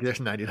 They're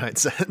 99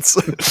 cents.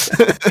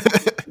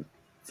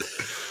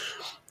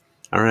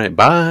 All right,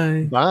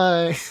 bye.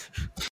 Bye.